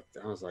remember I was like,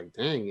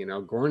 dang,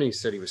 Gorney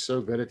said he was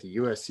so good at the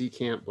USC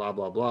camp, blah,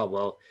 blah, blah.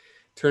 Well,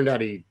 turned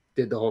out he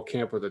did the whole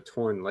camp with a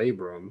torn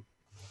labrum.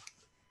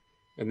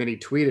 And then he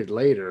tweeted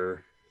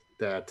later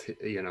that,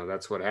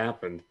 that's what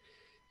happened.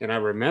 And I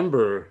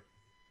remember,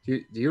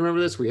 do you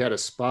remember this? We had a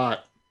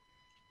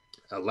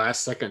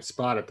last second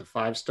spot at the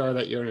 5-star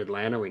that year in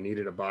Atlanta. We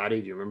needed a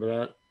body. Do you remember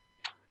that?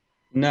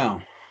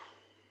 No.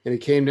 And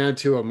it came down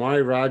to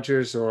Amari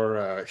Rodgers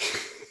or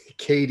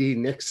KD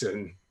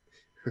Nixon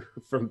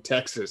from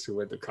Texas, who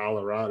went to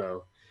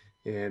Colorado.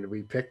 And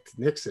we picked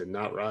Nixon,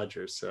 not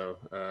Rodgers. So,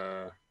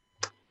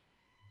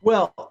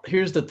 well,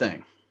 here's the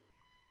thing.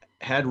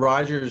 Had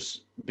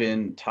Rodgers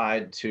been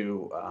tied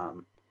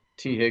to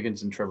T.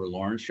 Higgins and Trevor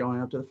Lawrence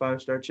showing up to the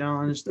 5-star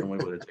challenge, then we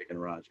would have taken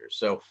Rodgers.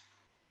 So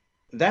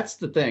that's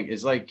the thing,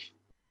 is like,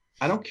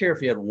 I don't care if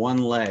he had one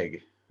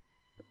leg,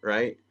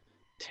 right?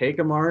 Take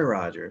Amari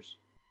Rodgers,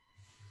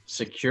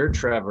 secure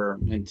Trevor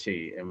and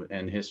T,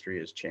 and history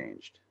has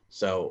changed.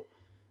 So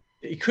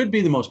he could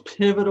be the most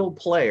pivotal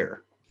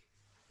player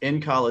in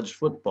college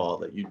football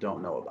that you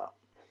don't know about.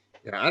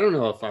 Yeah, I don't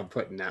know if I'm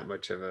putting that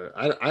much of a.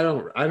 I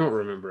don't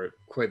remember it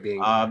quite being.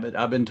 But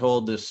I've been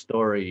told this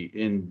story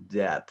in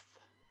depth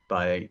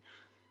by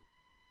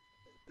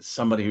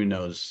somebody who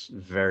knows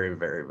very,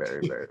 very,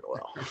 very, very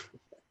well.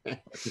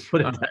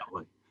 Put it that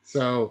way.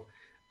 So,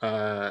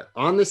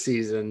 on the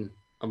season,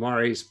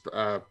 Amari's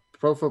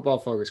Pro Football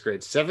Focus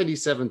grade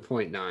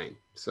 77.9.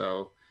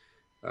 So,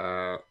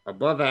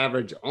 above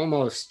average,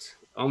 almost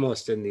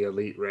in the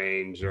elite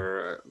range,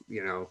 or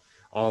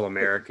all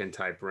American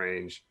type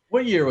range.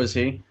 What year was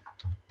he?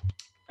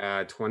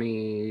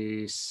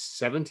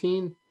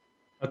 2017.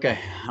 Okay,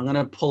 I'm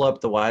gonna pull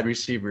up the wide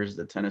receivers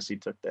that Tennessee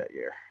took that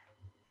year.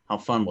 How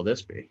fun will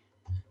this be?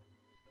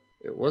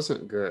 It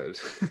wasn't good.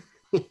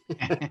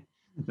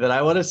 That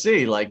I want to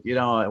see. Like, we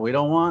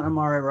don't want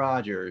Amari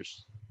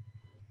Rodgers.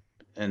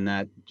 And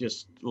that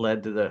just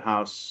led to the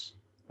house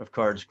of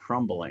cards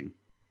crumbling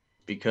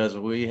because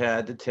we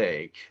had to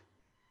take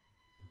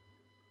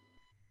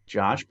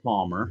Josh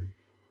Palmer.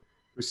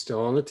 Who's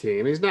still on the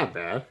team. He's not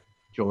bad.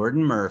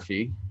 Jordan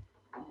Murphy.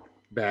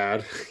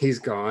 Bad. He's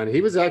gone.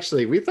 He was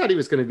actually, we thought he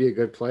was going to be a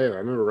good player. I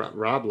remember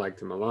Rob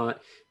liked him a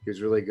lot. He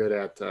was really good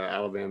at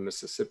Alabama,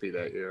 Mississippi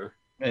that year.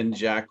 And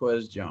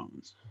Jacquez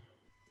Jones.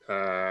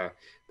 That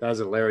was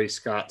a Larry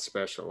Scott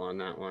special on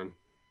that one.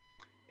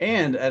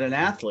 And at an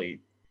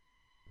athlete,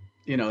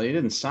 they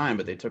didn't sign,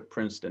 but they took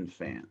Princeton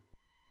Fan.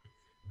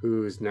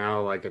 Who's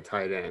now like a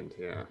tight end.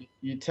 Yeah.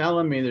 You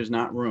telling me there's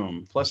not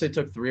room. Plus they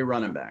took 3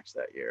 running backs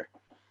that year.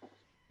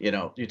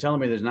 You're telling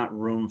me there's not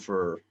room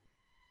for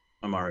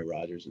Amari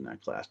Rodgers in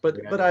that class.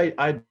 But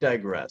I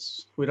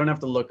digress. We don't have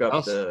to look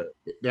up the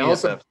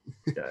PFF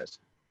guys.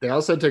 They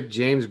also took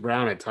James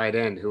Brown at tight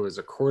end, who was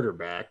a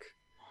quarterback.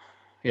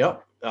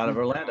 Yep, out of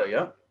Orlando.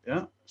 Yep.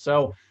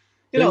 So,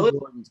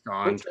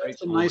 gone.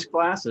 Some nice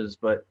classes,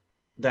 but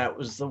that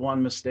was the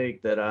one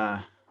mistake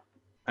that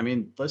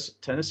listen,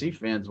 Tennessee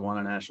fans won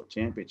a national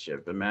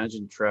championship.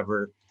 Imagine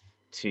Trevor,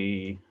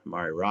 T,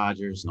 Amari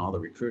Rodgers, and all the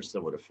recruits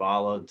that would have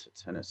followed to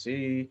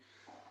Tennessee.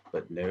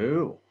 But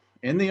no,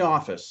 in the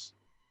office,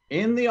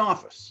 the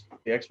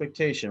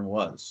expectation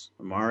was,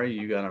 Amari,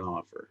 you got an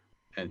offer.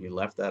 And he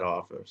left that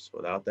office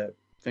without that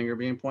finger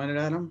being pointed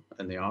at him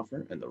and the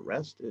offer, and the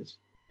rest is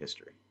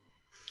history.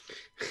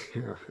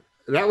 Yeah,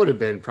 that would have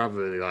been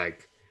probably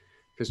like,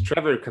 because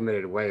Trevor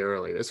committed way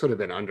early. This would have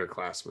been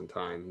underclassmen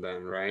time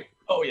then, right?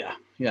 Oh, yeah.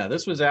 Yeah,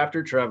 this was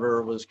after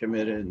Trevor was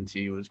committed and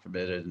T was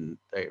committed, and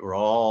they were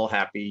all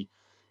happy.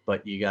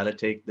 But you got to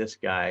take this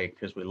guy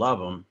because we love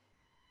him.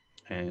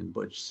 And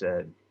Butch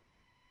said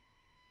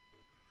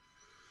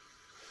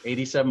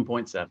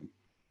 87.7.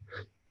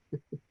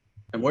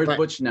 And where's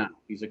Butch now?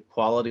 He's a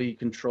quality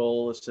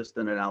control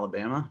assistant at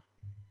Alabama.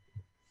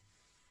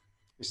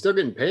 He's still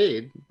getting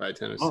paid by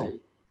Tennessee. Oh,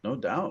 no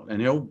doubt.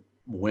 And he'll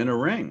win a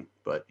ring,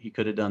 but he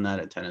could have done that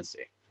at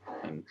Tennessee.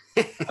 And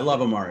I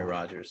love Amari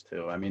Rodgers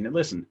too. I mean,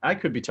 listen, I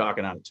could be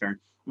talking out of turn.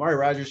 Amari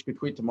Rodgers could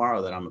tweet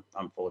tomorrow that I'm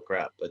full of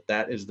crap, but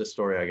that is the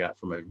story I got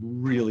from a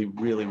really,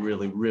 really,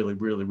 really, really,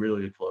 really,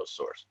 really close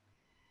source.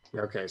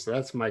 Okay, so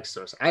that's Mike's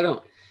source. I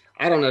don't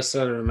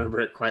necessarily remember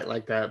it quite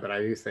like that, but I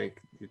do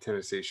think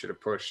Tennessee should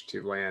have pushed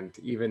to land,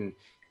 even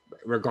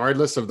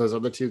regardless of those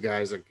other two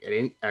guys,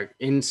 an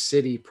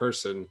in-city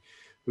person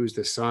who's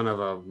the son of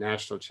a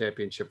national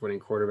championship winning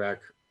quarterback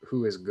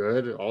who is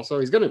good. Also,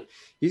 he's gonna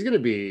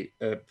be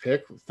a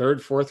pick,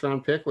 third, fourth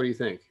round pick. What do you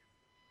think?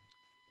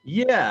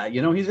 Yeah,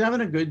 he's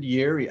having a good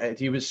year.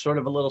 He was sort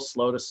of a little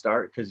slow to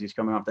start because he's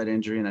coming off that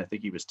injury, and I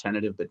think he was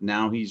tentative, but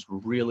now he's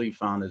really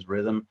found his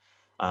rhythm.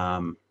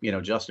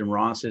 Justin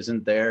Ross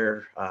isn't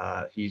there.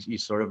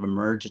 He's sort of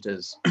emerged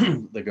as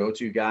the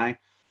go-to guy.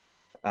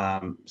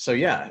 So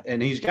yeah, and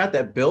he's got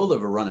that build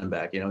of a running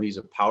back. He's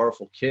a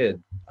powerful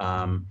kid,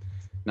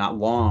 not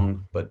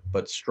long,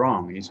 but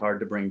strong. He's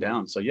hard to bring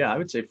down. So yeah, I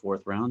would say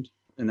fourth round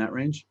in that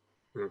range.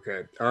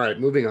 Okay. All right.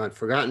 Moving on.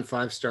 Forgotten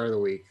 5-star of the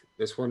week.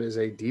 This one is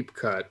a deep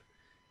cut.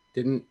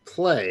 Didn't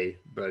play,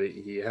 but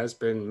he has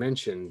been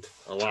mentioned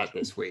a lot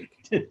this week.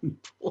 Didn't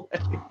play.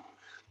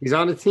 He's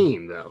on a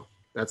team, though.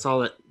 That's all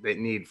that they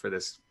need for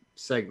this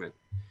segment.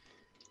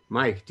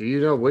 Mike, do you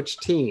know which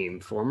team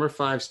former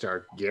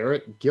 5-star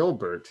Garrett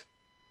Gilbert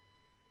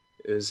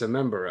is a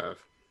member of?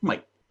 Oh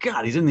my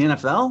God, he's in the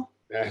NFL?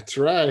 That's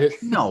right.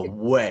 No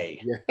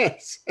way.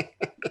 Yes.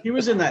 He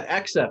was in that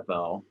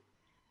XFL.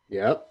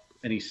 Yep.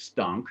 And he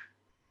stunk.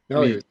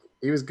 No,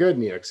 he was good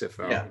in the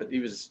XFL. Yeah, but he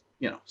was,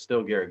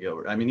 still Garrett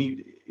Gilbert. I mean,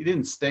 he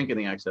didn't stink in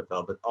the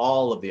XFL, but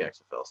all of the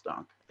XFL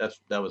stunk.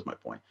 That was my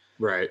point.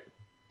 Right.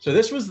 So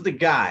this was the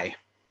guy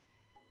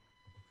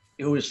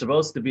who was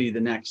supposed to be the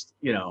next,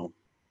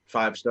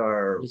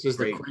 5-star. This is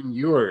the Quinn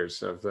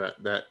Ewers of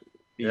that.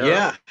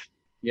 Yeah.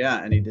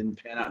 Yeah, and he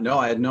didn't pan out. No,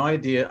 I had no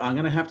idea. I'm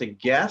gonna have to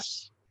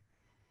guess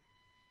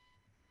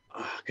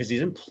because he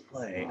didn't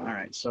play. All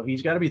right, so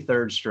he's got to be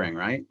third string,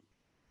 right?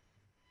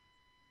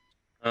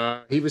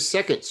 He was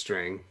second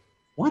string.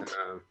 What?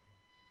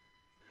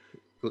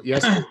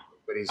 Yes,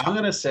 but he's. I'm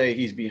gonna say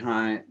he's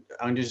behind.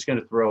 I'm just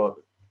gonna throw a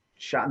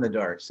shot in the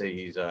dark. Say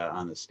he's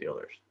on the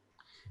Steelers.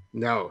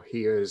 No,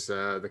 he is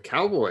the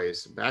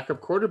Cowboys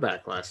backup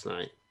quarterback last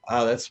night.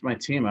 Oh, that's my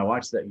team. I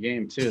watched that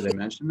game too. They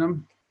mentioned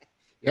him.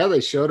 Yeah,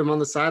 they showed him on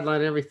the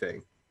sideline and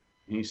everything.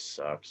 He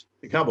sucks.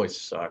 The Cowboys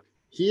suck.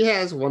 He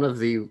has one of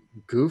the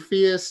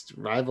goofiest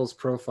rivals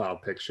profile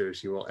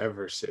pictures you will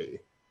ever see.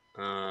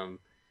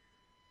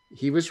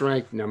 He was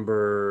ranked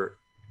number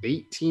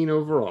 18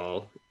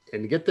 overall.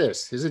 And get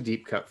this, here's a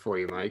deep cut for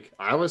you, Mike.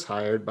 I was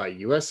hired by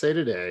USA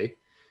Today.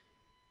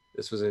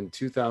 This was in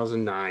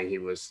 2009. He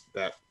was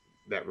that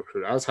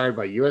recruit. I was hired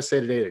by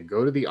USA Today to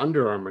go to the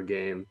Under Armour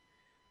game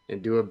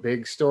and do a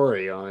big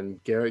story on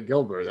Garrett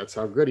Gilbert. That's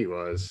how good he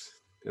was.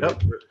 And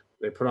Yep.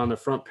 They put on the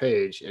front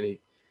page, and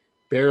he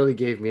barely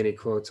gave me any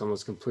quotes,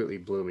 almost completely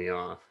blew me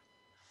off.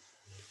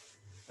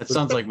 That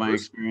sounds like my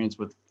experience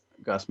with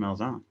Gus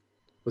Malzahn.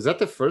 Was that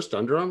the first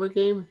Under Armour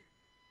game?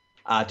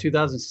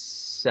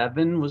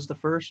 2007 was the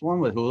first one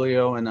with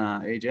Julio and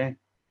AJ.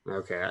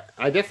 Okay,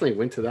 I definitely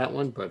went to that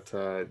one, but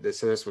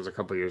this was a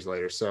couple years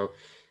later. So,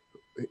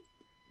 do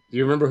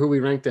you remember who we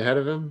ranked ahead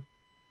of him?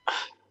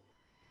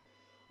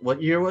 What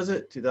year was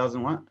it?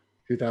 2000 what?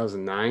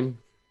 2009.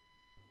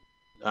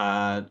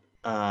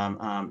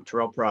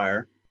 Terrell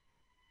Pryor.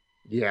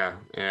 Yeah,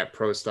 at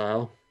Pro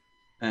Style.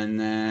 And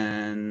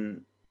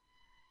then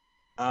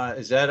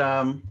is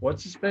that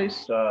what's his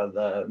face?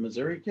 The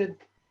Missouri kid?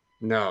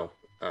 No,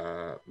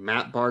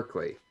 Matt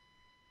Barkley.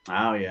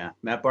 Oh yeah,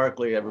 Matt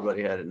Barkley.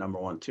 Everybody had it number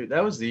 1 too.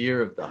 That was the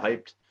year of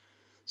the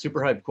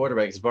super hyped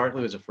quarterbacks.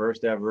 Barkley was the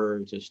first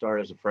ever to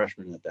start as a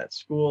freshman at that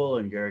school,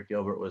 and Garrett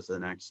Gilbert was the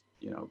next,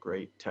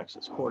 great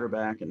Texas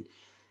quarterback. And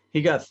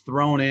he got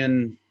thrown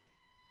in,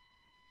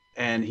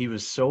 and he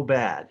was so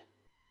bad.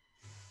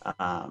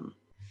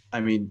 I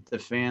mean, the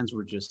fans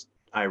were just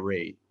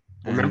irate.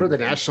 Remember the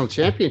national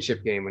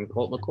championship game when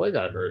Colt McCoy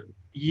got hurt?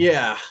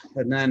 Yeah.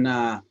 And then,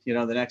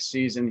 the next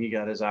season he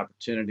got his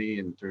opportunity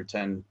and threw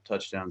 10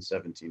 touchdowns,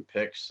 17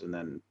 picks, and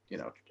then,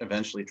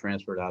 eventually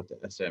transferred out to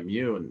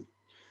SMU and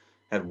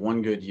had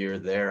one good year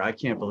there. I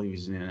can't believe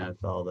he's in the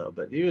NFL though,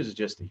 but he was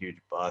just a huge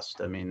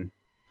bust. I mean,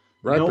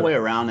 no way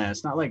around that.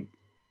 It's not like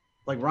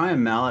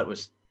Ryan Mallett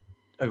was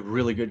a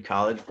really good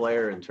college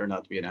player and turned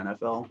out to be an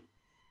NFL,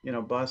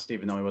 bust,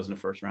 even though he wasn't a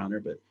first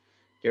rounder. But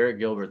Garrett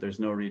Gilbert, there's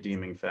no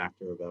redeeming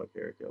factor about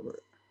Garrett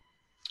Gilbert.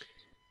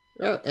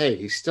 Well, hey,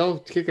 he's still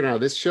kicking out.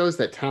 This shows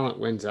that talent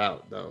wins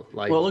out, though.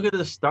 Well, look at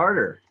the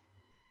starter,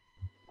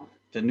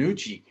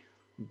 DiNucci.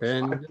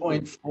 Ben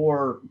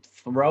 5.4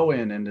 throw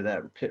into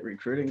that Pitt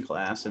recruiting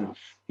class, and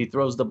he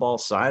throws the ball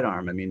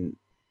sidearm. I mean,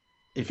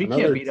 if he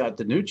can't beat out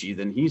DiNucci,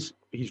 then he's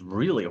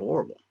really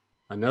horrible.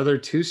 Another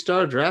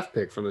 2-star draft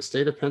pick from the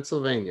state of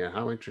Pennsylvania.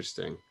 How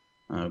interesting.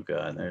 Oh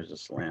God, there's a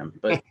slam.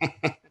 But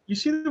you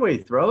see the way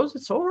he throws?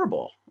 It's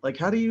horrible. Like,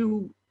 how do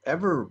you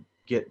ever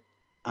get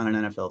on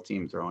an NFL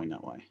team throwing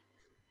that way?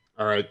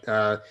 All right.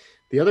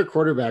 The other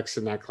quarterbacks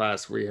in that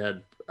class, we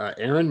had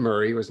Aaron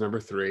Murray was number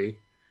 3,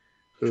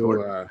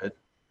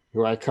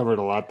 who I covered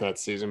a lot that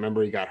season.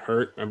 Remember, he got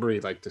hurt. Remember, he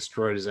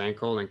destroyed his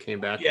ankle and then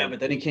came back. Yeah, but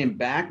then he came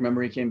back.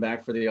 Remember, he came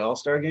back for the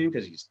All-Star game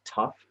because he's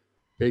tough.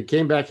 He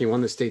came back. He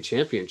won the state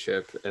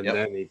championship, and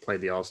then he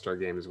played the All-Star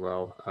game as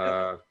well.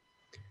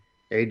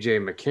 AJ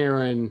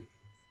McCarron,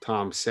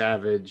 Tom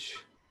Savage,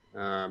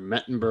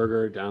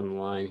 Mettenberger down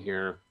the line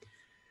here.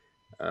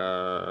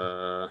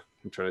 I'm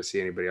trying to see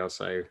anybody else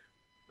I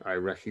I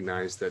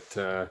recognize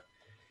that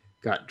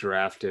got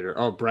drafted.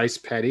 Or Bryce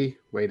Petty,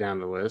 way down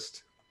the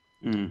list.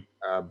 Mm,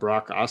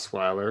 Brock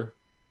Osweiler,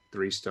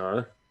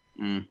 3-star.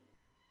 mm.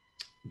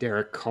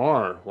 Derek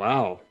Carr,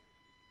 wow,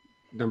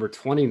 number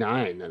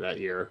 29 that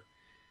year.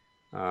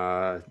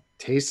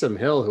 Taysom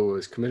Hill, who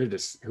was committed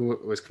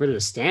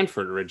to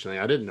Stanford originally.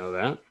 I didn't know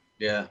that.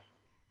 Yeah,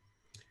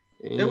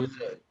 And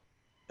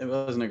it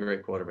wasn't a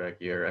great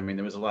quarterback year. I mean,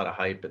 there was a lot of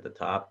hype at the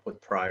top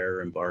with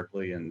Pryor and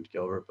Barkley and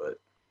Gilbert, but it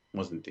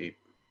wasn't deep.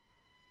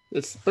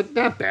 but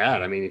not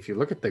bad. I mean, if you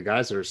look at the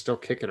guys that are still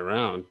kicking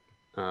around,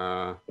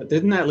 But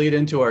didn't that lead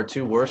into our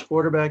two worst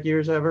quarterback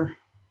years ever?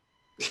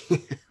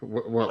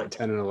 what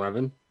 10 and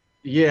 11?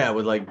 Yeah,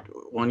 with like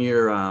one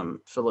year,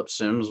 Philip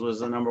Sims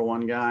was the number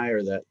one guy,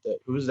 or that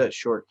who's that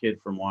short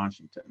kid from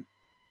Washington?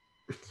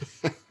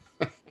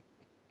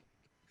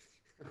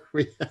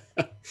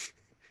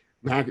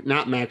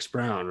 Not Max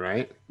Brown,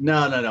 right?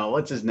 No.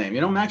 What's his name?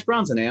 You know, Max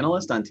Brown's an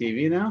analyst on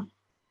TV now.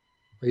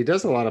 He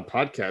does a lot of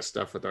podcast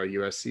stuff with our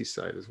USC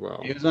site as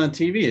well. He was on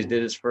TV. He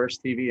did his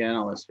first TV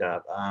analyst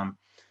job.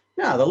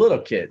 Yeah, the little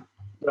kid.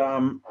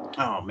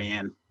 Oh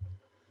man,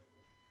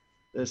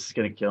 this is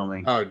gonna kill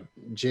me. Oh,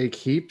 Jake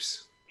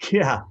Heaps.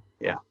 Yeah.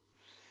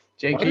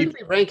 Jake Why Heaps.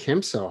 did we rank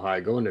him so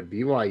high going to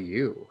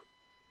BYU?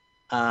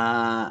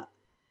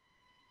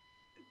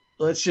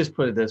 Let's just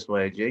put it this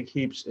way: Jake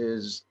Heaps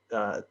is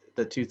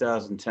the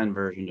 2010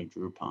 version of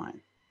Drew Pine.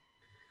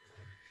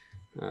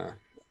 At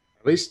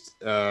least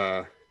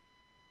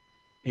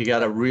He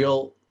got a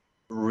real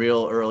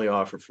early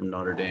offer from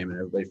Notre Dame, and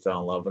everybody fell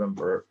in love with him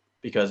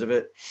because of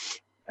it.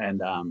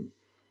 And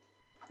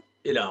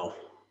you know,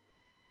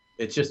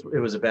 it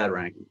was a bad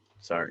ranking.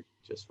 Sorry,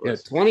 just yeah,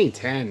 was.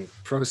 2010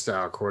 pro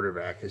style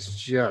quarterback is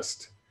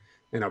just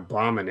an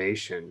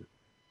abomination.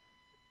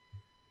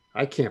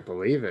 I can't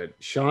believe it.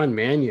 Sean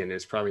Mannion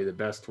is probably the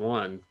best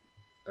one.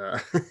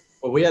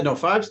 Well, we had no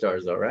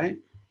 5-stars though, right?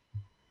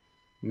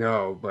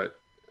 No, but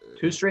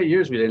 2 straight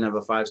years we didn't have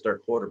a 5-star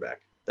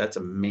quarterback. That's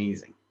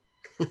amazing.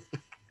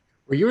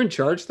 were you in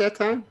charge that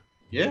time?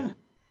 Yeah.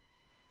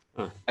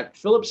 Huh.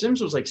 Philip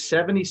Sims was like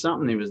 70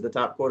 something. He was the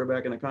top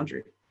quarterback in the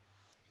country.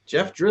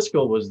 Jeff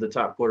Driscoll was the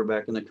top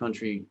quarterback in the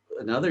country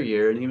another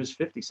year, and he was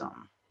 50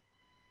 something.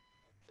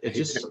 It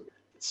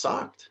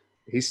sucked.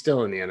 He's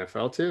still in the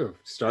NFL too,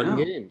 starting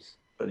games.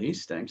 But he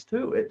stinks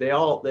too.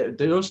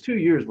 Those 2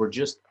 years were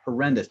just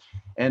horrendous.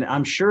 And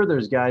I'm sure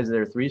there's guys that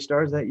are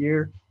 3-stars that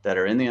year that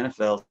are in the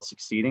NFL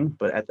succeeding,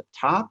 but at the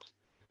top,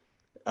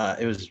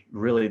 it was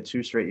really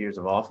 2 straight years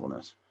of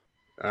awfulness.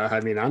 I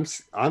mean,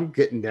 I'm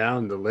getting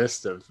down the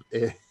list of.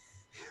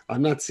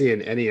 I'm not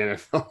seeing any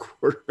NFL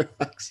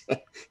quarterbacks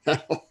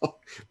at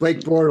all. Blake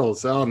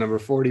Bortles, number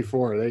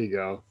 44. There you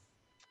go.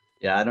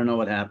 Yeah, I don't know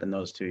what happened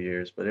those 2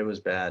 years, but it was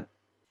bad,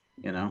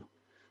 you know.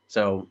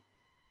 So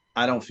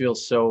I don't feel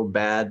so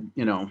bad,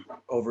 you know,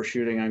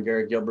 overshooting on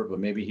Garrett Gilbert, but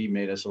maybe he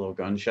made us a little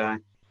gun shy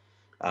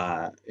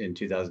in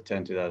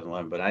 2010,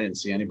 2011. But I didn't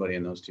see anybody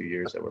in those 2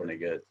 years that were any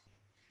good.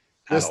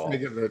 Just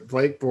think of it.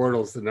 Blake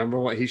Bortles, the number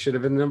one. He should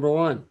have been number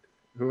one.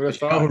 Who would have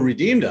thought? Who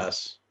redeemed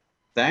us?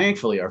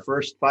 Thankfully, our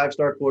first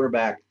 5-star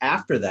quarterback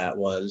after that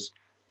was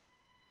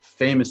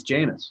famous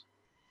Jameis.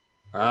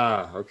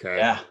 Ah, okay.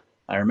 Yeah,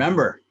 I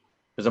remember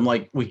because I'm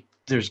like,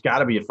 there's got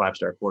to be a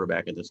 5-star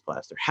quarterback in this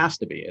class. There has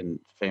to be. And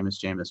famous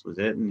Jameis was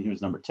it. And he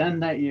was number 10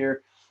 that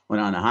year.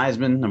 Went on to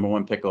Heisman, number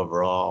 1 pick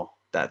overall.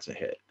 That's a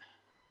hit.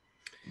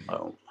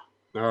 Oh.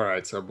 All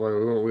right. So,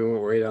 boy, we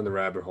went way down the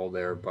rabbit hole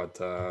there, but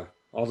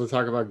all to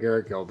talk about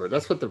Garrett Gilbert.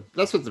 That's what the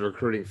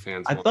recruiting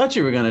fans I want. thought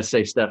you were going to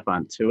say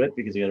Stephon Tuitt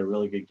because he had a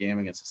really good game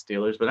against the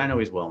Steelers, but I know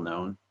he's well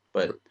known.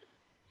 But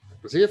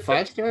was he a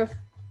 5-star?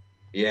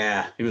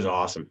 Yeah, he was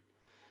awesome.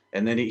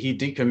 And then he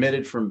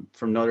decommitted from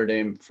Notre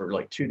Dame for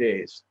like 2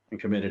 days and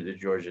committed to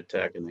Georgia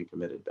Tech and then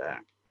committed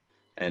back.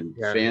 And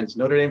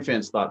Notre Dame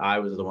fans thought I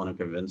was the one who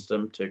convinced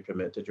them to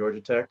commit to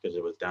Georgia Tech because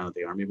it was down at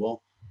the Army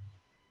Bowl.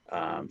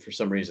 For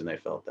some reason, they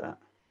felt that.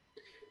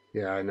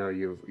 Yeah, I know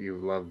you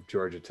love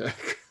Georgia Tech.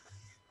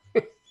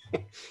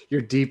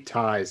 Your deep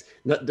ties,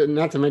 not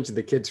to mention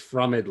the kid's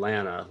from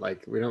Atlanta.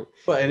 Like we don't.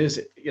 But it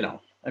is, you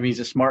know, I mean, he's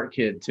a smart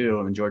kid too.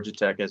 I mean, Georgia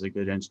Tech has a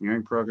good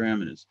engineering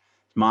program, and his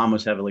mom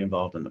was heavily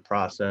involved in the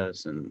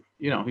process. And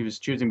you know, he was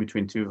choosing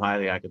between 2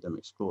 highly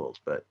academic schools.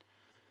 But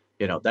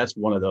you know, that's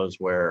one of those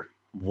where,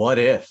 what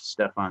if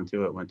Stephon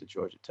Tuitt went to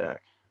Georgia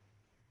Tech?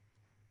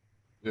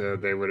 Yeah,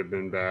 they would have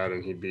been bad,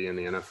 and he'd be in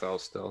the NFL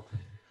still.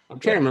 I'm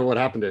trying to remember what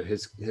happened to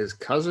his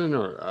cousin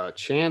or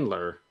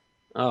Chandler.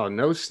 Oh,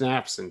 no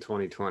snaps in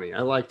 2020.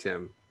 I liked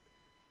him.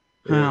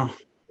 Well,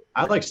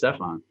 I like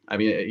Stephon. I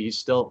mean, he's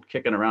still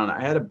kicking around. I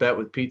had a bet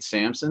with Pete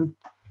Sampson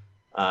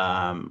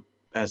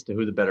as to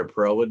who the better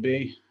pro would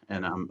be,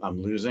 and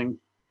I'm losing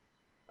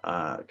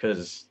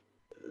because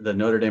the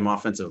Notre Dame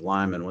offensive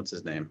lineman, what's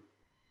his name,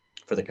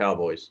 for the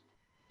Cowboys,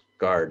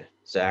 guard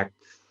Zach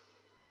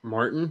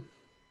Martin.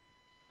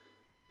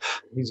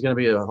 He's going to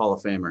be a Hall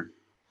of Famer.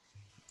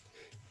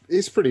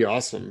 He's pretty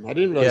awesome. I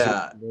didn't realize he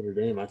was Notre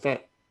Dame. I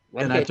thought.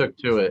 And I took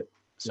Tuitt.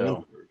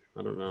 So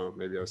I don't know.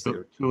 Maybe I was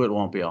thinking Tuitt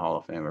won't be a Hall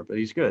of Famer, but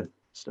he's good.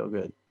 Still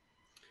good.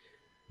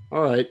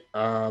 All right.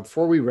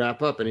 Before we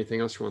wrap up,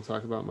 anything else you want to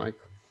talk about, Mike?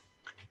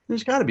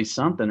 There's got to be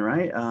something,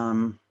 right?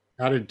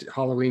 How did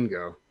Halloween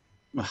go?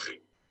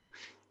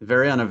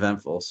 Very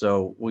uneventful.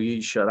 So we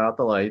shut out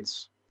the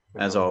lights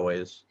as Oh,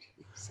 always.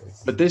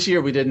 But this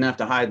year we didn't have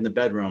to hide in the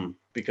bedroom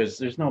because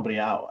there's nobody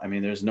out. I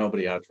mean, there's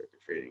nobody out trick or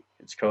treating.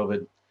 It's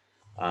COVID.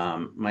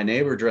 My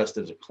neighbor dressed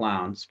as a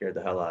clown, scared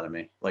the hell out of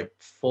me. Like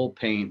full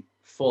paint,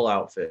 full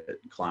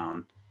outfit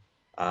clown.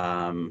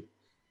 And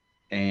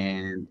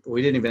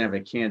we didn't even have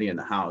any candy in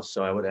the house,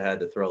 so I would have had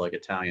to throw like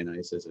Italian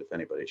ices if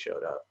anybody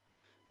showed up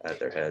at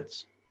their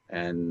heads.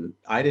 And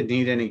I didn't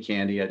eat any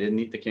candy. I didn't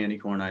eat the candy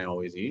corn I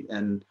always eat.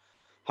 And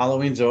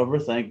Halloween's over,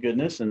 thank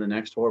goodness. And the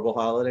next horrible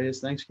holiday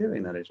is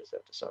Thanksgiving that I just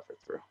have to suffer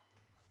through.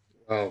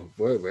 well,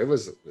 it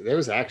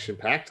was action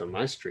packed on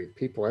my street.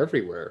 People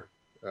everywhere.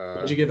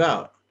 What'd you give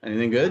out?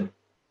 Anything good?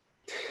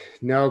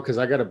 No, because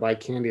I got to buy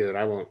candy that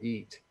I won't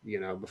eat.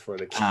 Before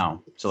the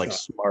Wow. So like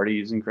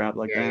Smarties and crap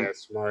like that. yeah,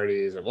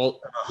 Smarties. Well,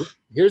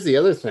 here's the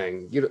other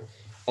thing.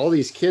 All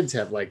these kids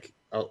have like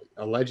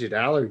alleged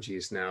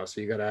allergies now,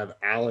 so you got to have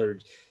You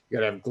got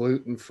to have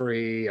gluten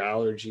free,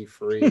 allergy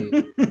free.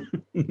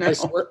 No,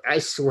 I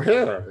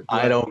swear.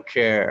 I don't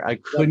care. I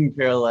couldn't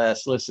care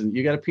less. Listen,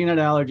 you got a peanut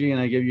allergy and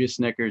I give you a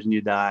Snickers and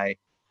you die.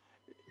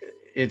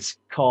 It's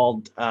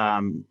called,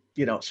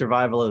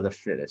 survival of the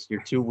fittest.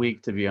 You're too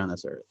weak to be on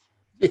this earth.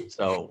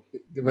 So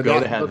go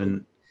to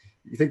heaven.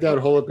 You think that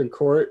would hold up in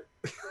court?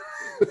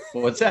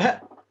 What's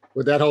that?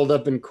 Would that hold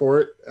up in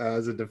court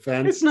as a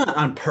defense? It's not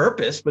on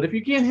purpose, but if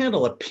you can't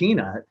handle a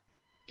peanut,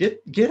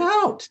 get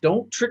out.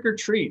 Don't trick or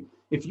treat.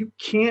 If you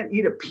can't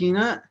eat a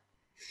peanut,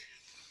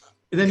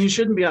 then you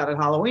shouldn't be out at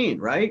Halloween,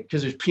 right?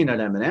 Because there's peanut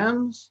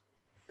M&Ms,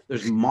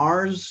 there's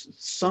Mars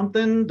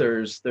something,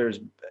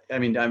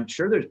 I'm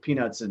sure there's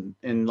peanuts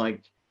in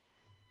like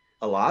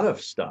a lot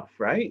of stuff,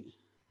 right?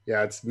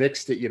 Yeah, it's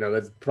mixed.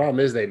 The problem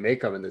is they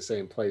make them in the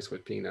same place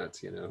with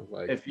peanuts.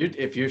 Like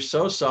if you're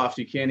so soft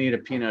you can't eat a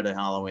peanut at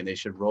Halloween, they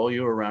should roll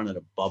you around in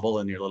a bubble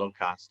in your little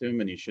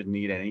costume, and you shouldn't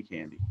eat any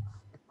candy.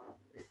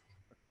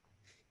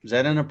 Is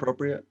that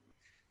inappropriate?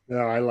 No,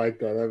 I like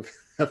that.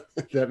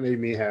 That made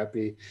me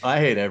happy. I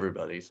hate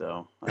everybody,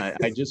 so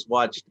I just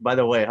watched. By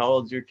the way, how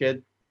old's your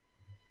kid?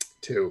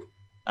 2.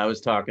 I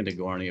was talking to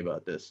Gorney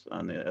about this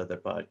on the other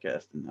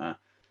podcast, and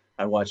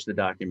I watched the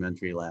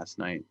documentary last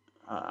night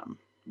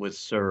with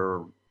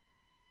Sir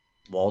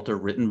Walter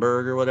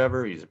Rittenberg or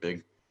whatever. He's a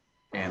big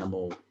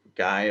animal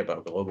guy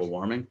about global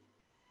warming.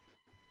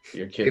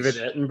 Your kids,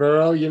 David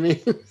Attenborough, you mean?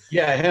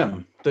 Yeah,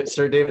 him,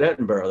 Sir David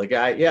Attenborough, the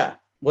guy. Yeah,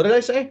 what did I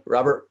say,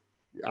 Robert?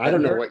 I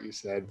don't know what you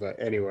said, but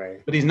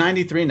anyway. But he's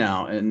 93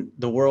 now, and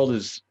the world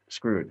is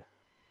screwed.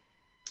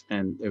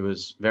 And it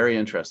was very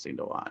interesting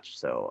to watch.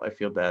 So I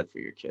feel bad for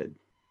your kid.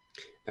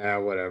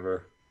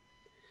 Whatever.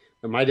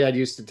 And my dad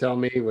used to tell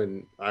me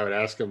when I would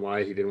ask him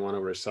why he didn't want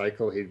to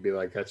recycle, he'd be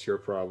like, "That's your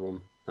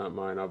problem, not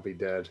mine. I'll be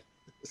dead."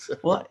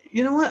 Well,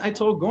 you know what? I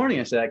told Gorney,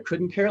 I said I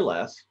couldn't care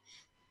less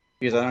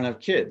because I don't have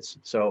kids.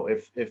 So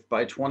if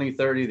by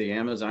 2030 the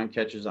Amazon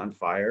catches on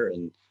fire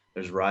and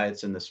there's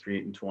riots in the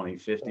street in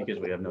 2050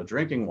 because we have no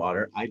drinking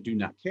water, I do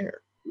not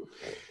care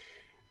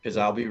because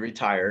I'll be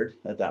retired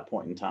at that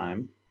point in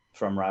time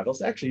from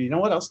Rivals. Actually, you know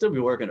what? I'll still be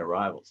working at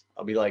Rivals.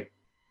 I'll be like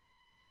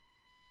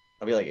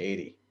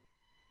 80,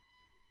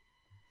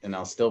 and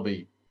I'll still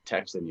be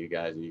texting you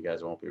guys, and you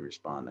guys won't be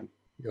responding.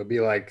 You'll be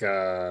like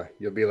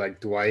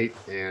Dwight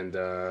and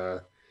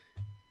our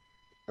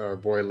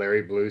boy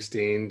Larry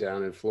Bluestein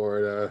down in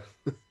Florida.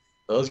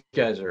 Those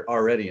guys are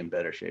already in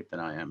better shape than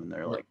I am, and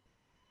they're like,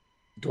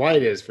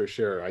 Dwight is for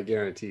sure. I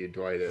guarantee you,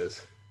 Dwight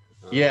is.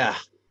 Yeah,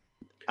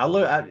 I'm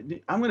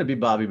going to be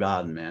Bobby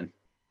Bowden, man.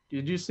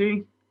 Did you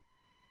see?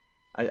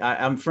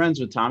 I'm friends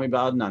with Tommy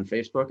Bowden on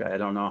Facebook. I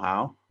don't know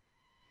how,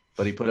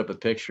 but he put up a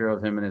picture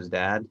of him and his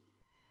dad.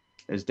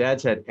 His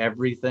dad's had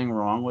everything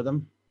wrong with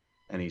him,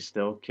 and he's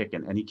still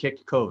kicking. And he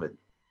kicked COVID.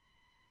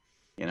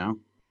 Yeah.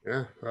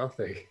 Well,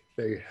 there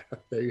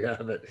you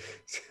have it.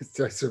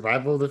 It's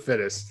survival of the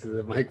fittest,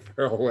 the Mike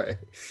Farrell way.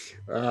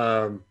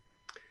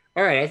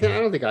 All right. I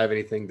don't think I have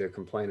anything to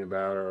complain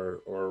about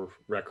or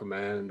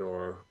recommend.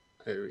 Or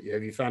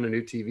have you found a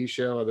new TV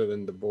show other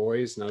than The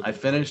Boys? I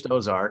finished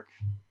Ozark.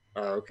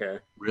 Oh, okay.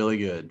 Really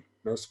good.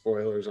 No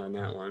spoilers on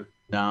that one.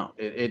 No,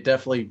 it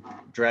definitely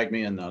dragged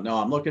me in though. No,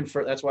 I'm looking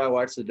for. That's why I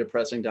watched the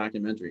depressing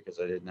documentary, because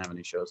I didn't have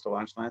any shows to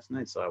watch last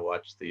night. So I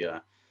watched the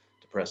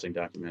depressing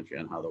documentary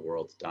on how the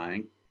world's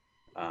dying.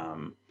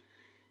 And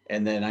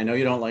then I know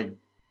you don't like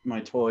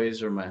my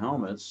toys or my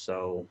helmets,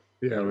 so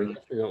yeah, we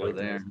don't like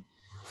there.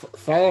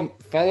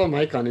 Follow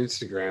Mike on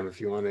Instagram if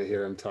you want to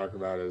hear him talk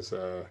about his.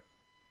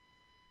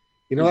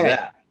 You know Who's what?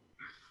 that?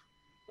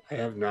 I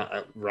have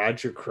not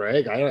Roger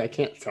Craig. I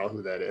can't tell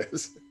who that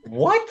is.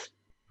 What?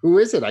 Who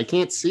is it? I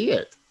can't see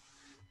it.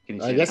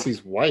 I guess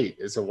he's white.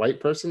 Is a white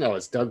person? Oh,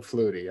 it's Doug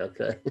Flutie.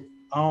 Okay.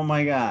 Oh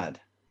my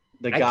God,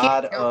 the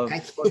god of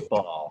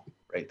football,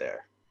 right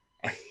there.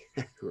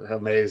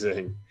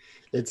 Amazing.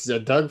 It's a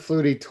Doug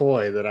Flutie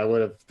toy that I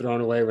would have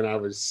thrown away when I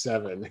was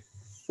 7.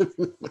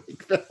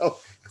 Mike Bell.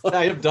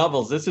 I have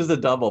doubles. This is a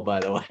double, by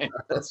the way.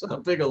 That's how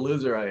big a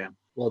loser I am.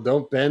 Well,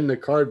 don't bend the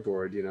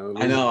cardboard,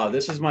 I know.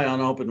 This is my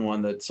unopened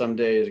one that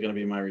someday is going to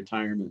be my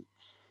retirement.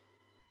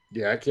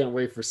 Yeah, I can't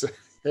wait for.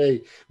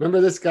 Hey,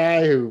 remember this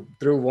guy who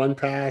threw one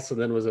pass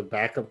and then was a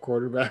backup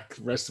quarterback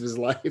the rest of his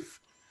life?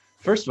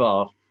 First of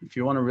all, if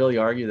you want to really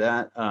argue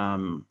that,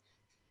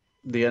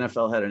 the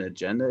NFL had an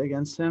agenda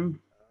against him.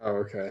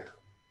 Oh, okay.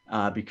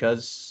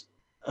 Because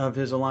of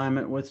his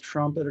alignment with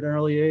Trump at an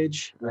early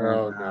age.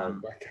 Oh,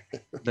 no.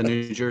 The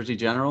New Jersey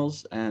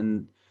Generals,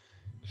 and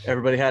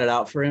everybody had it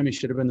out for him. He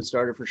should have been the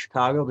starter for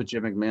Chicago, but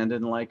Jim McMahon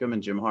didn't like him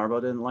and Jim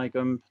Harbaugh didn't like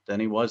him. Then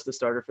he was the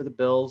starter for the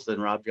Bills.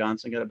 Then Rob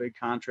Johnson got a big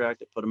contract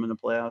that put him in the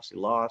playoffs. He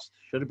lost.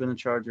 Should have been a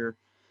Charger.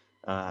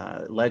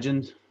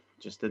 Legend.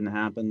 Just didn't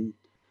happen.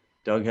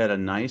 Doug had a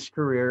nice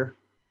career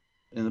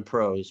in the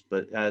pros,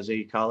 but as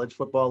a college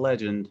football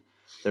legend,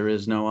 there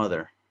is no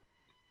other.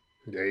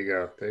 There you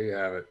go. There you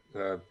have it.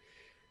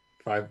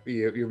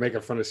 You're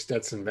making fun of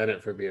Stetson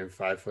Bennett for being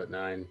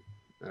 5'9".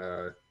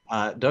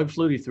 Doug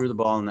Flutie threw the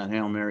ball in that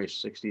Hail Mary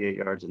 68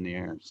 yards in the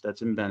air.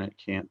 Stetson Bennett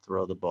can't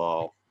throw the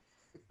ball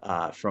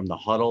from the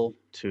huddle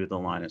to the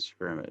line of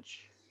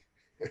scrimmage.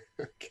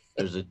 Okay.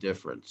 There's a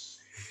difference.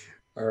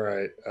 All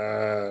right.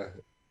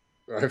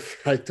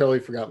 I totally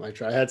forgot my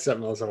try. I had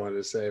something else I wanted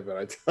to say, but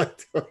I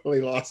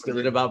totally lost it. Is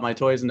it about my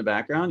toys in the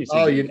background?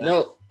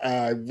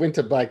 I went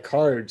to buy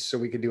cards so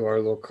we could do our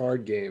little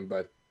card game,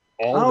 but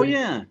all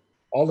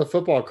the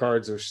football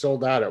cards are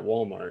sold out at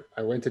Walmart.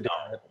 I went to do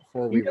that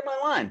before we get them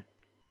online.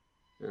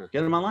 Yeah.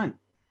 Get them online.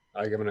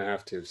 I'm gonna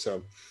have to.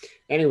 So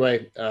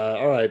anyway,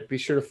 all right. Be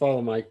sure to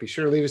follow Mike. Be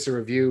sure to leave us a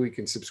review. You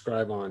can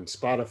subscribe on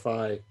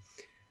Spotify,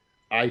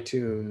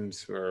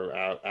 iTunes, or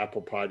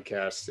Apple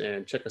Podcasts,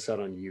 and check us out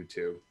on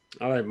YouTube.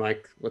 All right,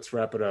 Mike, let's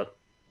wrap it up.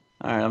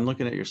 All right, I'm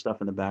looking at your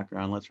stuff in the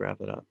background. Let's wrap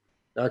it up.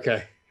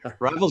 Okay.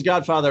 Rivals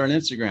Godfather on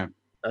Instagram.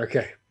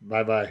 Okay.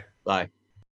 Bye-bye. Bye.